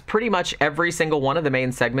fact, pretty much every single one of the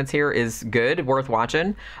main segments here is good, worth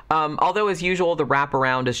watching. Although as usual, the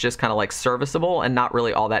wraparound is just kind of like serviceable and not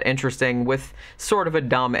really all that interesting, with sort of a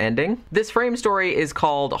dumb ending. This frame story is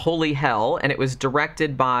called Holy Hell, and it was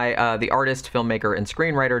directed by the artist, filmmaker, and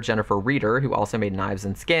screenwriter Jennifer Reeder, who also made Knives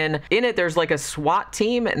and Skin. In it, there's like a SWAT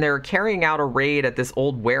team, and they're carrying out a raid at this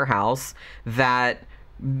old warehouse that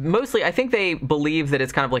mostly, I think they believe that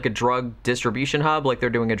it's kind of like a drug distribution hub, like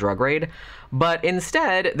they're doing a drug raid. But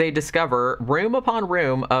instead, they discover room upon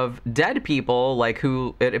room of dead people, like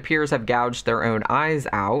who it appears have gouged their own eyes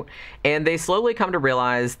out. And they slowly come to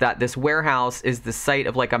realize that this warehouse is the site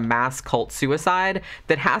of like a mass cult suicide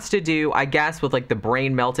that has to do, I guess, with like the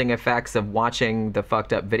brain melting effects of watching the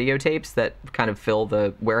fucked up videotapes that kind of fill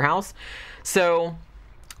the warehouse. So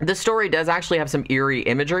the story does actually have some eerie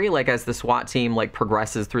imagery, like as the SWAT team like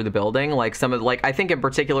progresses through the building, like some of like, I think in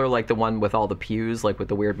particular like the one with all the pews, like with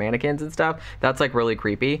the weird mannequins and stuff, that's like really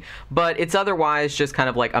creepy. But it's otherwise just kind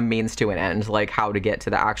of like a means to an end, like how to get to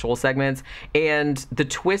the actual segments. And the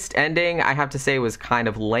twist ending, I have to say, was kind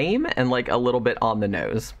of lame and like a little bit on the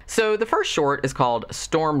nose. So the first short is called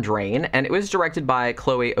Storm Drain, and it was directed by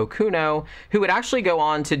Chloe Okuno, who would actually go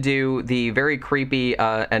on to do the very creepy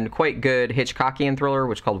and quite good Hitchcockian thriller,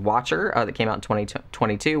 which called Watcher that came out in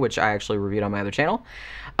 2022, which I actually reviewed on my other channel.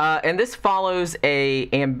 And this follows an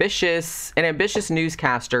ambitious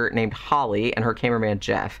newscaster named Holly and her cameraman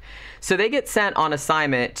Jeff. So they get sent on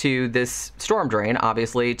assignment to this storm drain,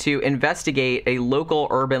 obviously, to investigate a local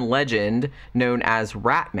urban legend known as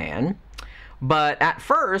Ratman. But at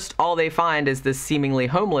first, all they find is this seemingly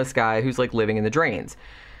homeless guy who's like living in the drains.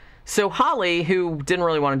 So Holly, who didn't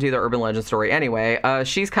really want to do the urban legend story anyway,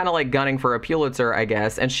 she's kind of like gunning for a Pulitzer, I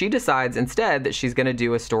guess, and she decides instead that she's going to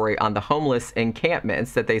do a story on the homeless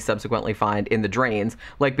encampments that they subsequently find in the drains,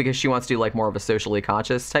 like because she wants to do like more of a socially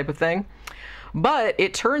conscious type of thing. But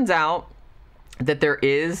it turns out that there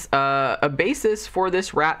is a basis for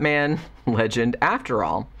this Ratman legend after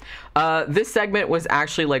all. This segment was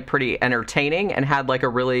actually like pretty entertaining and had like a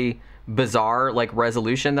really bizarre like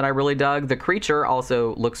resolution that I really dug. The creature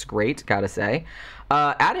also looks great, gotta say.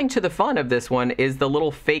 Adding to the fun of this one is the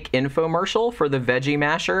little fake infomercial for the Veggie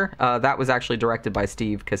Masher. That was actually directed by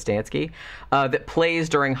Steve Kostansky, that plays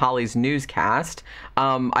during Holly's newscast.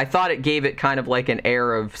 I thought it gave it kind of like an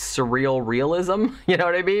air of surreal realism, you know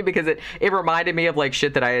what I mean? Because it reminded me of like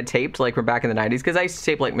shit that I had taped like from back in the 90s, because I used to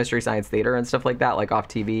tape like Mystery Science Theater and stuff like that, like off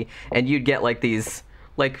TV, and you'd get like these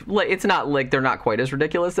like it's not like they're not quite as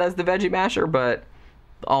ridiculous as the Veggie Masher, but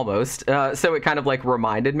almost. So it kind of like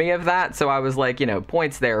reminded me of that. So I was like, you know,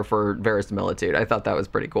 points there for verisimilitude. I thought that was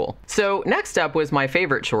pretty cool. So next up was my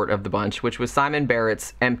favorite short of the bunch, which was Simon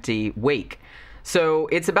Barrett's Empty Wake. So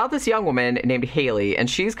it's about this young woman named Haley, and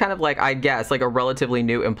she's kind of like, I guess, like a relatively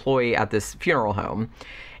new employee at this funeral home.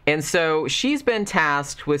 And so she's been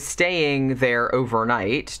tasked with staying there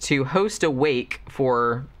overnight to host a wake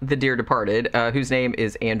for the dear departed, whose name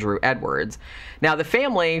is Andrew Edwards. Now, the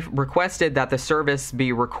family requested that the service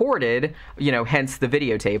be recorded, you know, hence the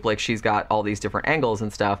videotape, like she's got all these different angles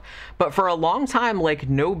and stuff. But for a long time, like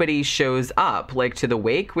nobody shows up, like to the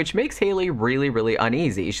wake, which makes Haley really, really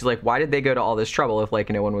uneasy. She's like, why did they go to all this trouble if like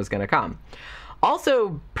no one was going to come?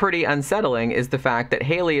 Also pretty unsettling is the fact that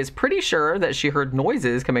Haley is pretty sure that she heard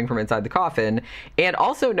noises coming from inside the coffin, and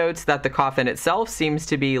also notes that the coffin itself seems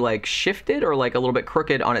to be like shifted or like a little bit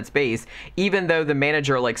crooked on its base, even though the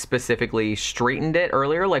manager like specifically straightened it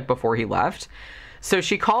earlier, like before he left. So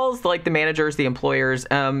she calls like the managers, the employers,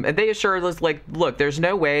 and they assure us like, look, there's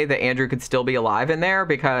no way that Andrew could still be alive in there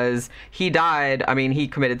because he died. I mean, he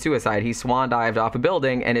committed suicide. He swan dived off a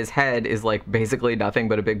building and his head is like basically nothing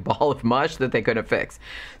but a big ball of mush that they couldn't fix.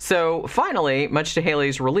 So finally, much to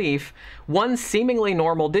Haley's relief, one seemingly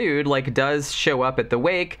normal dude like does show up at the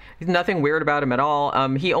wake. Nothing weird about him at all.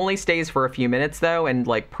 He only stays for a few minutes though and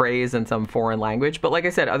like prays in some foreign language. But like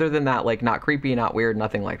I said, other than that, like not creepy, not weird,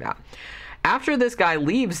 nothing like that. After this guy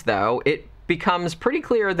leaves, though, it becomes pretty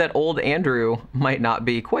clear that old Andrew might not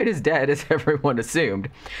be quite as dead as everyone assumed.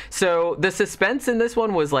 So the suspense in this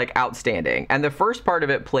one was like outstanding. And the first part of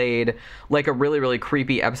it played like a really, really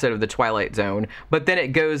creepy episode of The Twilight Zone. But then it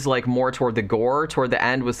goes like more toward the gore toward the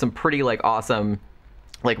end with some pretty like awesome,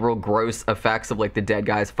 like real gross effects of like the dead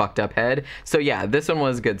guy's fucked up head. So yeah, this one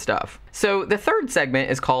was good stuff. So the third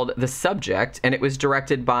segment is called The Subject, and it was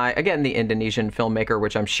directed by, again, the Indonesian filmmaker,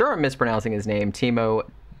 which I'm sure I'm mispronouncing his name, Timo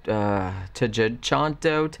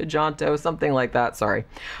Tjahjanto, something like that. Sorry.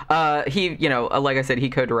 He, you know, like I said, he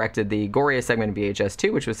co-directed the goriest segment of VHS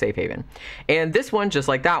 2, which was Safe Haven. And this one, just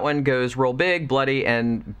like that one, goes real big, bloody,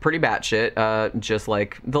 and pretty batshit, just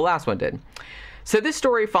like the last one did. So this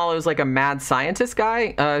story follows like a mad scientist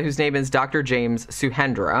guy whose name is Dr. James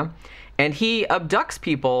Suhendra, and he abducts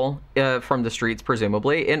people from the streets,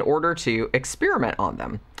 presumably, in order to experiment on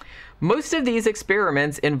them. Most of these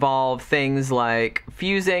experiments involve things like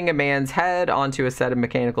fusing a man's head onto a set of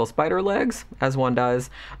mechanical spider legs, as one does,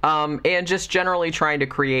 and just generally trying to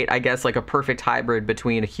create, I guess, like a perfect hybrid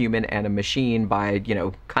between a human and a machine by, you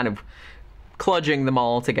know, kind of kludging them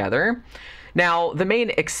all together. Now, the main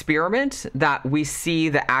experiment that we see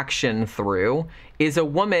the action through is a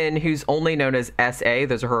woman who's only known as S.A.,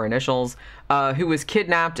 those are her initials, who was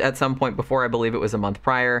kidnapped at some point before, I believe it was a month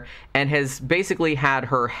prior, and has basically had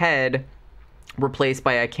her head replaced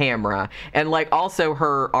by a camera. And like also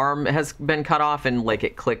her arm has been cut off and like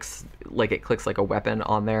it clicks like a weapon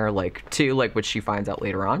on there, like too, like which she finds out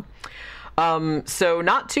later on. So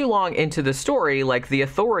not too long into the story, like the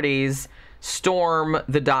authorities storm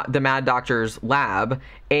the Mad Doctor's lab,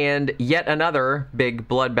 and yet another big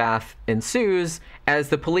bloodbath ensues as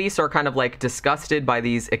the police are kind of like disgusted by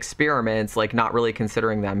these experiments, like not really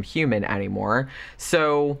considering them human anymore.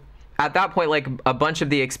 So at that point, like a bunch of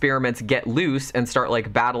the experiments get loose and start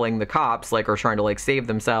like battling the cops, like, or trying to like save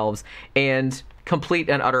themselves. And complete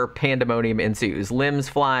and utter pandemonium ensues. Limbs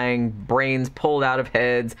flying, brains pulled out of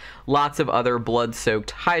heads, lots of other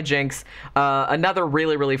blood-soaked hijinks. Another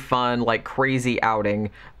really, really fun, like, crazy outing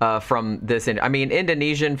from this. I mean,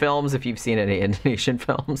 Indonesian films, if you've seen any Indonesian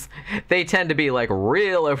films, they tend to be, like,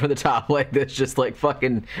 real over the top like this, just, like,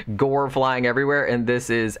 fucking gore flying everywhere, and this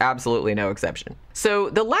is absolutely no exception. So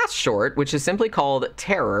the last short, which is simply called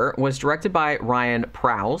Terror, was directed by Ryan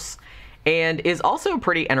Prowse, and is also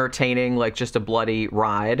pretty entertaining, like just a bloody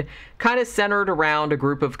ride, kind of centered around a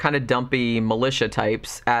group of kind of dumpy militia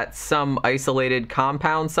types at some isolated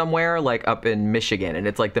compound somewhere, like up in Michigan, and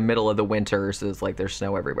it's like the middle of the winter, so it's like there's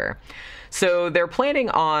snow everywhere. So they're planning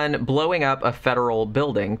on blowing up a federal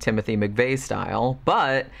building, Timothy McVeigh style,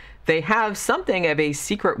 but they have something of a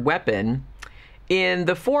secret weapon in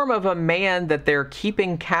the form of a man that they're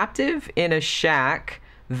keeping captive in a shack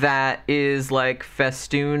that is like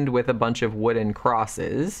festooned with a bunch of wooden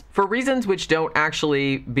crosses. For reasons which don't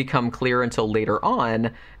actually become clear until later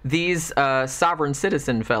on, these sovereign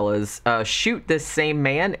citizen fellas shoot this same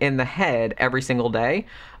man in the head every single day,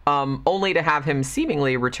 only to have him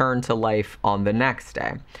seemingly return to life on the next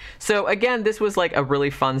day. So again, this was like a really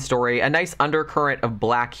fun story, a nice undercurrent of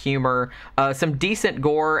black humor, some decent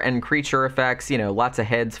gore and creature effects, you know, lots of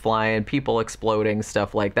heads flying, people exploding,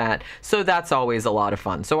 stuff like that. So that's always a lot of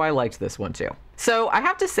fun. So I liked this one too. So I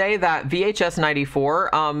have to say that VHS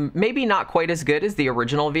 94, maybe not quite as good as the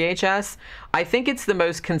original VHS. I think it's the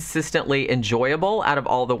most consistently enjoyable out of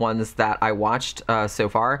all the ones that I watched so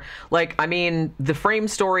far. Like, I mean, the frame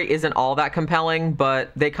story isn't all that compelling,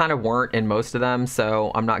 but they kind of weren't in most of them,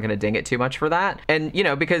 so I'm not going to ding it too much for that. And, you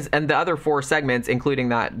know, because, and the other 4 segments, including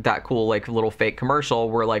that cool, like, little fake commercial,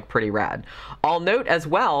 were, like, pretty rad. I'll note as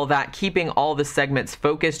well that keeping all the segments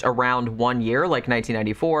focused around one year, like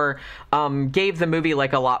 1994, gave the movie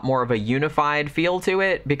like a lot more of a unified feel to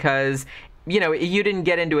it, because you know, you didn't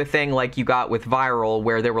get into a thing like you got with Viral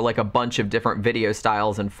where there were like a bunch of different video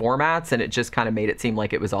styles and formats, and it just kind of made it seem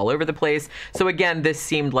like it was all over the place. So again, this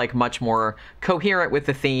seemed like much more coherent with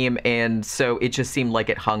the theme, and so it just seemed like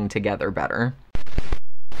it hung together better.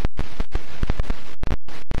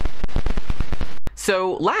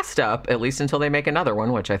 So last up, at least until they make another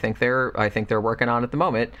one, which I think they're working on at the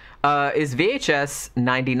moment, is VHS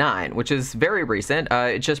 99, which is very recent.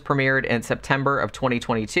 It just premiered in September of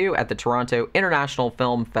 2022 at the Toronto International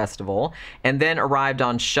Film Festival, and then arrived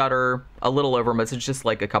on Shudder a little over, it's just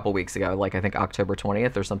like a couple weeks ago, like I think October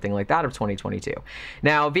 20th or something like that of 2022.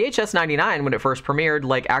 Now, VHS 99, when it first premiered,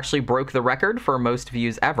 like actually broke the record for most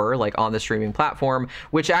views ever, like on the streaming platform,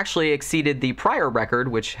 which actually exceeded the prior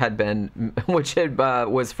record, was from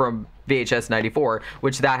VHS 94,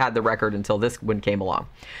 which that had the record until this one came along.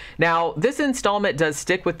 Now, this installment does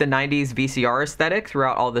stick with the 90s VCR aesthetic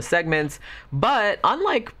throughout all the segments, but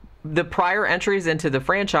unlike the prior entries into the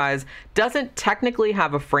franchise, doesn't technically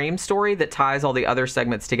have a frame story that ties all the other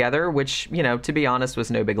segments together, which, you know, to be honest,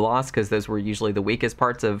 was no big loss because those were usually the weakest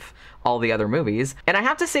parts of all the other movies. And I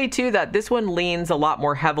have to say, too, that this one leans a lot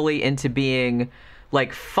more heavily into being,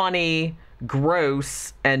 like, funny,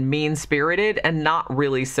 gross, and mean-spirited, and not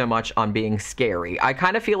really so much on being scary. I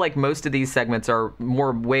kind of feel like most of these segments are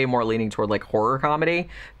way more leaning toward like horror comedy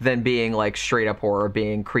than being like straight up horror,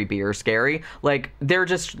 being creepy or scary. Like they're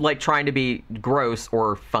just like trying to be gross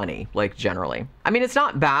or funny, like generally. I mean, it's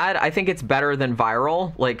not bad. I think it's better than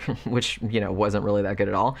Viral, like, which, you know, wasn't really that good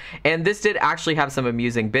at all. And this did actually have some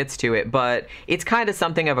amusing bits to it, but it's kind of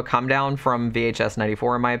something of a come down from VHS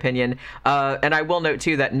 94 in my opinion. And I will note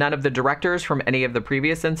too that none of the directors from any of the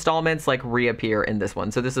previous installments like reappear in this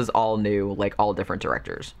one. So this is all new, like all different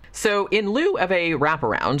directors. So in lieu of a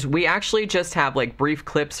wraparound, we actually just have like brief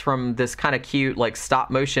clips from this kind of cute like stop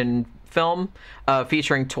motion film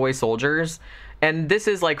featuring toy soldiers. And this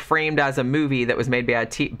is like framed as a movie that was made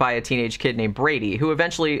by a teenage kid named Brady, who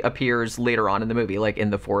eventually appears later on in the movie, like in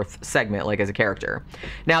the 4th segment, like as a character.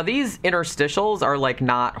 Now, these interstitials are like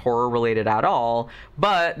not horror related at all,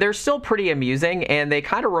 but they're still pretty amusing, and they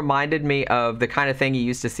kind of reminded me of the kind of thing you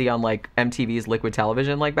used to see on like MTV's Liquid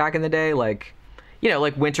Television, like back in the day, like, you know,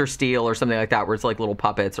 like Winter Steel or something like that, where it's like little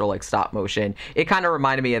puppets or like stop motion. It kind of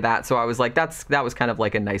reminded me of that, so I was like, that was kind of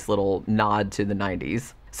like a nice little nod to the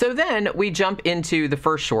 90s. So then we jump into the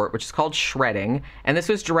first short, which is called Shredding, and this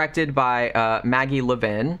was directed by Maggie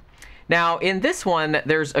Levin. Now, in this one,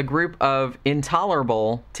 there's a group of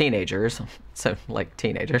intolerable teenagers, so like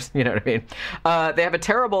teenagers, you know what I mean? They have a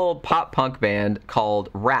terrible pop-punk band called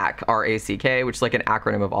RACK, R-A-C-K, which is like an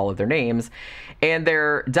acronym of all of their names, and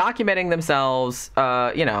they're documenting themselves,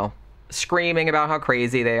 you know, screaming about how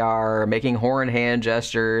crazy they are, making horn hand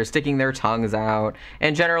gestures, sticking their tongues out,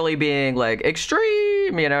 and generally being like extreme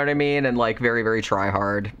extreme, you know what I mean? And like very, very try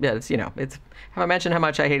hard. Yeah, it's, you know, it's, have I mentioned how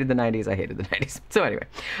much I hated the 90s? I hated the 90s. So anyway,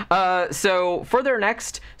 so for their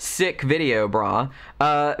next sick video,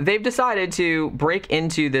 they've decided to break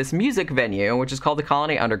into this music venue, which is called the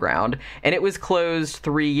Colony Underground, and it was closed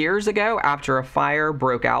 3 years ago after a fire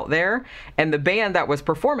broke out there. And the band that was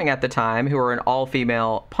performing at the time, who were an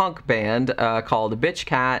all-female punk band called Bitch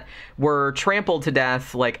Cat, were trampled to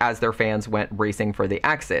death like as their fans went racing for the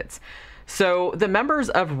exits. So the members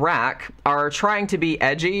of RAC are trying to be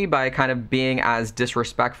edgy by kind of being as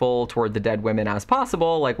disrespectful toward the dead women as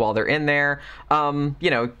possible, like while they're in there, you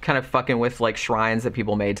know, kind of fucking with like shrines that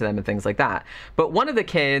people made to them and things like that. But one of the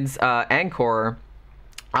kids, Angkor,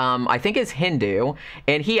 I think is Hindu,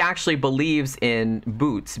 and he actually believes in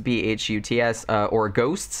bhoots, B-H-U-T-S, or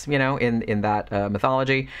ghosts, you know, in that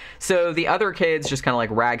mythology. So the other kids just kind of like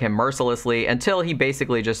rag him mercilessly until he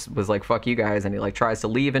basically just was like, fuck you guys, and he like tries to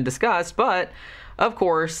leave in disgust. But of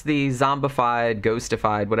course, the zombified,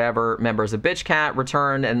 ghostified, whatever members of Bitch Cat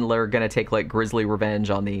return, and they're gonna take like grisly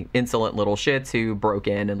revenge on the insolent little shits who broke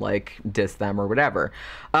in and like dissed them or whatever.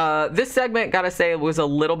 This segment, gotta say, was a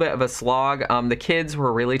little bit of a slog. The kids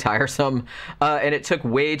were really tiresome, and it took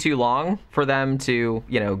way too long for them to,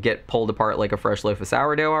 you know, get pulled apart like a fresh loaf of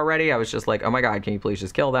sourdough already. I was just like, oh my god, can you please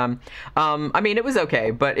just kill them? I mean, it was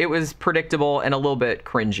okay, but it was predictable and a little bit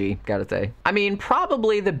cringy, gotta say. I mean,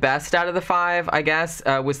 probably the best out of the 5, I guess,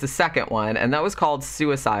 was the second one, and that was called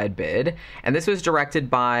Suicide Bid, and this was directed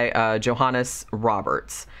by Johannes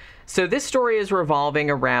Roberts. So this story is revolving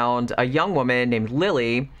around a young woman named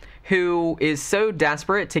Lily who is so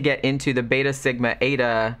desperate to get into the Beta Sigma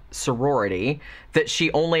Eta sorority that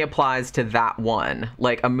she only applies to that one,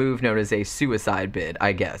 like a move known as a suicide bid,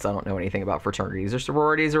 I guess. I don't know anything about fraternities or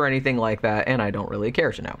sororities or anything like that, and I don't really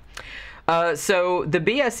care to know. So the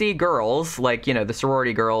BSE girls, like, you know, the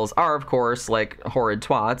sorority girls, are, of course, like, horrid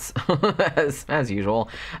twats, as usual.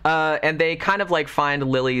 And they kind of, like, find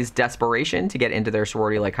Lily's desperation to get into their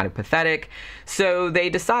sorority, like, kind of pathetic. So they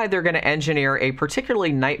decide they're going to engineer a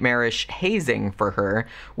particularly nightmarish hazing for her,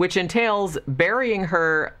 which entails burying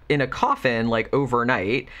her in a coffin, like,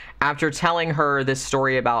 overnight, after telling her this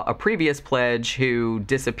story about a previous pledge who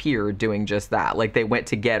disappeared doing just that. Like, they went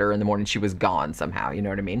to get her in the morning, she was gone somehow, you know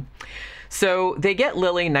what I mean? So they get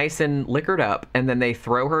Lily nice and liquored up, and then they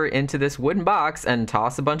throw her into this wooden box and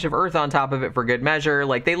toss a bunch of earth on top of it for good measure.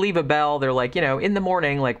 Like, they leave a bell. They're like, you know, in the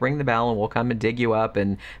morning, like, ring the bell and we'll come and dig you up,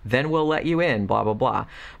 and then we'll let you in, blah, blah, blah.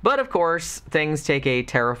 But of course, things take a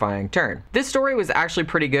terrifying turn. This story was actually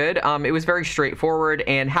pretty good. It was very straightforward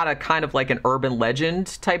and had a kind of like an urban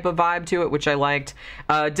legend type of vibe to it, which I liked.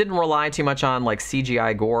 Didn't rely too much on like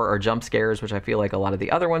CGI gore or jump scares, which I feel like a lot of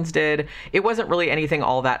the other ones did. It wasn't really anything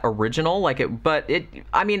all that original,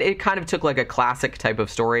 I mean, it kind of took like a classic type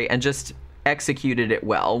of story and just executed it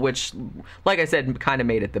well, which, like I said, kind of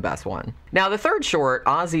made it the best one. Now, the third short,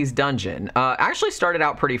 Ozzy's Dungeon, actually started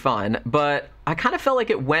out pretty fun, but I kind of felt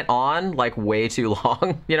like it went on like way too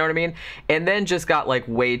long, you know what I mean? And then just got like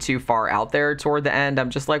way too far out there toward the end.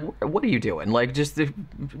 I'm just like, what are you doing? Like, just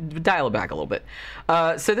dial it back a little bit.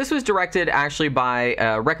 So this was directed actually by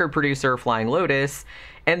record producer Flying Lotus.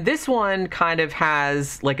 And this one kind of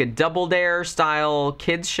has like a Double Dare style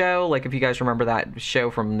kids show, like if you guys remember that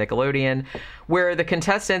show from Nickelodeon, where the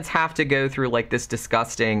contestants have to go through like this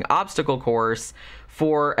disgusting obstacle course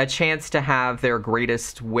for a chance to have their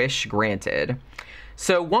greatest wish granted.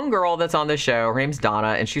 So one girl that's on the show, her name's Donna,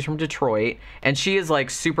 and she's from Detroit, and she is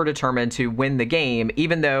like super determined to win the game,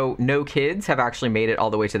 even though no kids have actually made it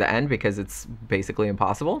all the way to the end because it's basically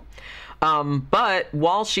impossible. But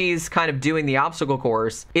while she's kind of doing the obstacle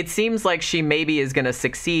course, it seems like she maybe is going to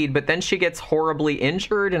succeed, but then she gets horribly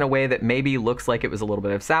injured in a way that maybe looks like it was a little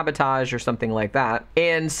bit of sabotage or something like that.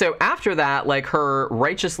 And so after that, like, her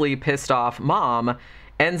righteously pissed off mom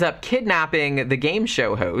ends up kidnapping the game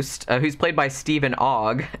show host, who's played by Stephen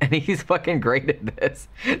Ogg, and he's fucking great at this.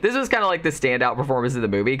 This was kind of like the standout performance of the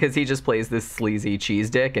movie because he just plays this sleazy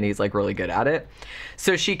cheese dick and he's like really good at it.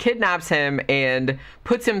 So she kidnaps him and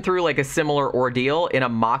puts him through like a similar ordeal in a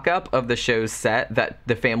mock-up of the show's set that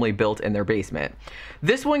the family built in their basement.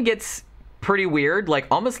 This one gets pretty weird, like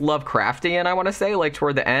almost Lovecraftian, I want to say, like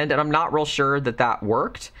toward the end, and I'm not real sure that that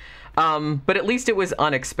worked. But at least it was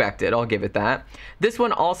unexpected, I'll give it that. This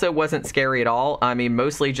one also wasn't scary at all. I mean,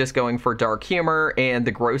 mostly just going for dark humor and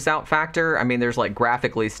the gross out factor. I mean, there's like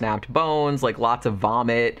graphically snapped bones, like lots of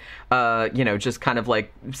vomit, you know, just kind of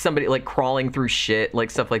like somebody like crawling through shit, like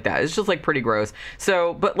stuff like that. It's just like pretty gross.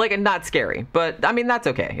 So, but like not scary. But I mean, that's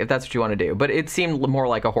okay if that's what you want to do. But it seemed more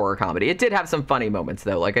like a horror comedy. It did have some funny moments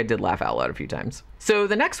though. Like I did laugh out loud a few times. So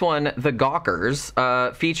the next one, The Gawkers,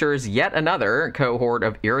 features yet another cohort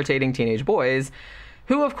of irritating teenage boys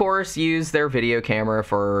who of course use their video camera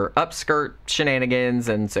for upskirt shenanigans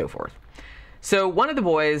and so forth. So one of the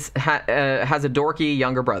boys has a dorky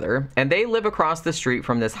younger brother, and they live across the street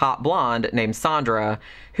from this hot blonde named Sandra,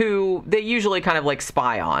 who they usually kind of like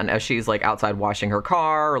spy on as she's like outside washing her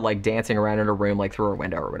car or like dancing around in her room like through her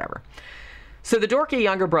window or whatever. So the dorky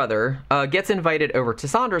younger brother gets invited over to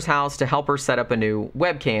Sandra's house to help her set up a new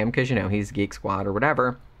webcam because, you know, he's Geek Squad or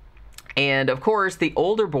whatever. And of course, the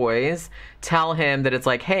older boys tell him that it's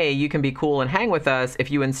like, hey, you can be cool and hang with us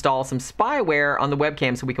if you install some spyware on the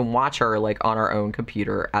webcam so we can watch her like on our own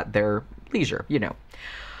computer at their leisure, you know.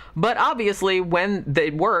 But obviously when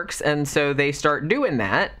it works, and so they start doing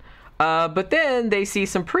that, but then they see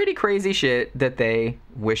some pretty crazy shit that they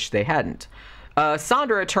wish they hadn't.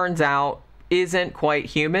 Sandra, it turns out, isn't quite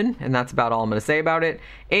human, and that's about all I'm going to say about it,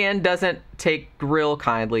 and doesn't take real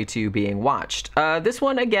kindly to being watched. This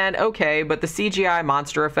one, again, okay, but the CGI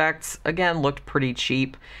monster effects, again, looked pretty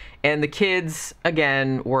cheap, and the kids,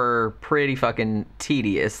 again, were pretty fucking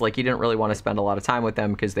tedious. Like, you didn't really want to spend a lot of time with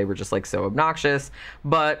them because they were just, like, so obnoxious,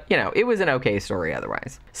 but, you know, it was an okay story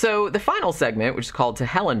otherwise. So, the final segment, which is called To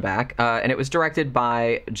Hell and Back, and it was directed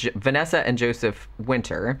by Vanessa and Joseph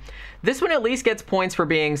Winter. This one at least gets points for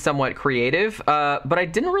being somewhat creative, but I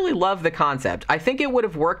didn't really love the concept. I think it would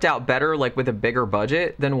have worked out better, like, with a bigger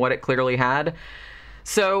budget than what it clearly had.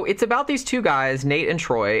 So it's about these two guys, Nate and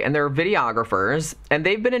Troy, and they're videographers, and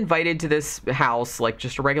they've been invited to this house, like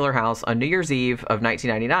just a regular house, on New Year's Eve of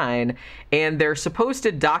 1999, and they're supposed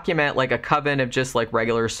to document like a coven of just like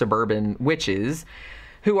regular suburban witches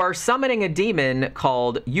who are summoning a demon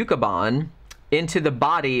called Yukaban into the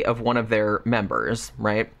body of one of their members,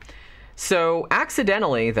 right? So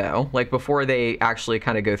accidentally, though, like before they actually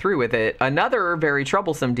kind of go through with it, another very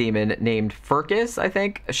troublesome demon named Furcus, I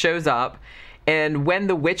think, shows up. And when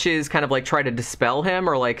the witches kind of like try to dispel him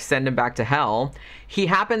or like send him back to hell, he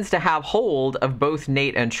happens to have hold of both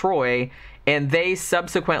Nate and Troy, and they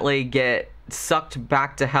subsequently get sucked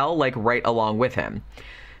back to hell like right along with him.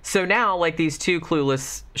 So now, like, these two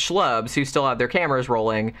clueless schlubs who still have their cameras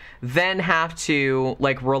rolling then have to,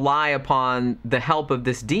 like, rely upon the help of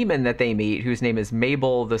this demon that they meet, whose name is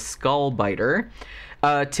Mabel the Skullbiter,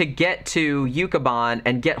 to get to Yukaban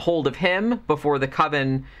and get hold of him before the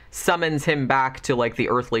coven summons him back to like the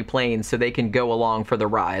earthly plane so they can go along for the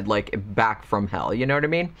ride, like back from hell, you know what I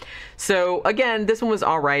mean? So again, this one was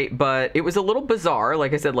all right, but it was a little bizarre.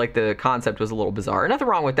 Like I said, like the concept was a little bizarre. Nothing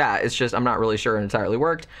wrong with that. It's just I'm not really sure it entirely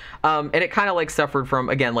worked. And it kind of like suffered from,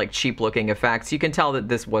 again, like cheap looking effects. You can tell that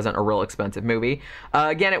this wasn't a real expensive movie.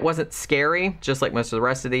 Again, it wasn't scary, just like most of the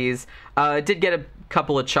rest of these. It did get a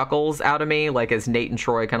couple of chuckles out of me, like as Nate and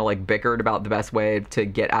Troy kind of like bickered about the best way to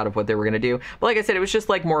get out of what they were going to do. But like I said, it was just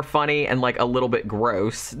like more funny and like a little bit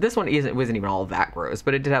gross. This one wasn't even all that gross,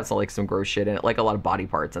 but it did have some like some gross shit in it, like a lot of body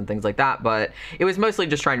parts and things like that. But it was mostly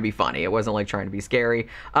just trying to be funny. It wasn't like trying to be scary.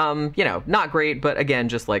 You know, not great, but again,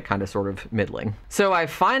 just like kind of sort of middling. So I've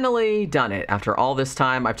finally done it. After all this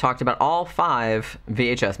time, I've talked about all 5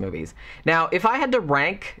 VHS movies. Now, if I had to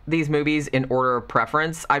rank these movies in order of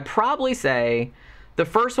preference, I'd probably say the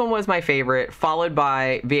first one was my favorite, followed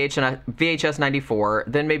by VHS 94,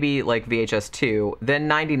 then maybe like VHS 2, then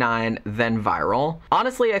 99, then Viral.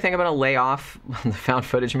 Honestly, I think I'm going to lay off the found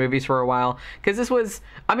footage movies for a while, because this was,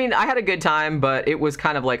 I mean, I had a good time, but it was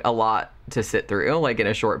kind of like a lot to sit through, like in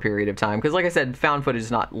a short period of time, because like I said, found footage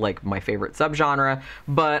is not like my favorite subgenre,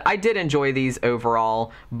 but I did enjoy these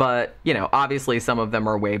overall. But you know, obviously some of them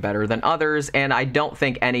are way better than others, and I don't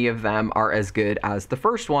think any of them are as good as the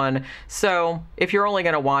first one. So if you're only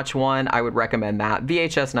going to watch one, I would recommend that.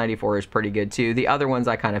 VHS 94 is pretty good too. The other ones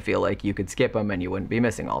I kind of feel like you could skip them and you wouldn't be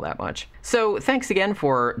missing all that much. So thanks again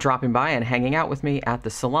for dropping by and hanging out with me at the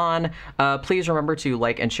salon. Please remember to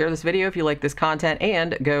like and share this video if you like this content,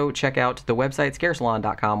 and go check out the website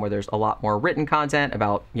scaresalon.com, where there's a lot more written content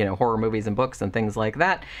about, you know, horror movies and books and things like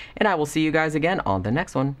that. And I will see you guys again on the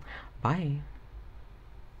next one. Bye.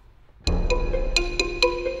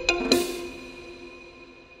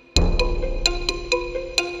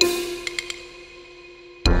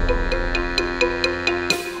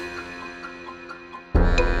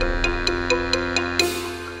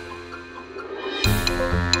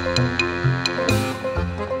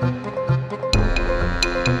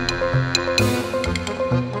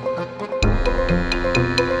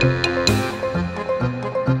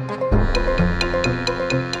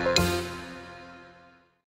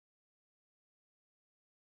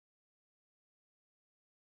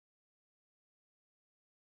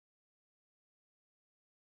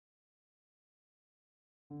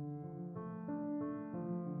 you.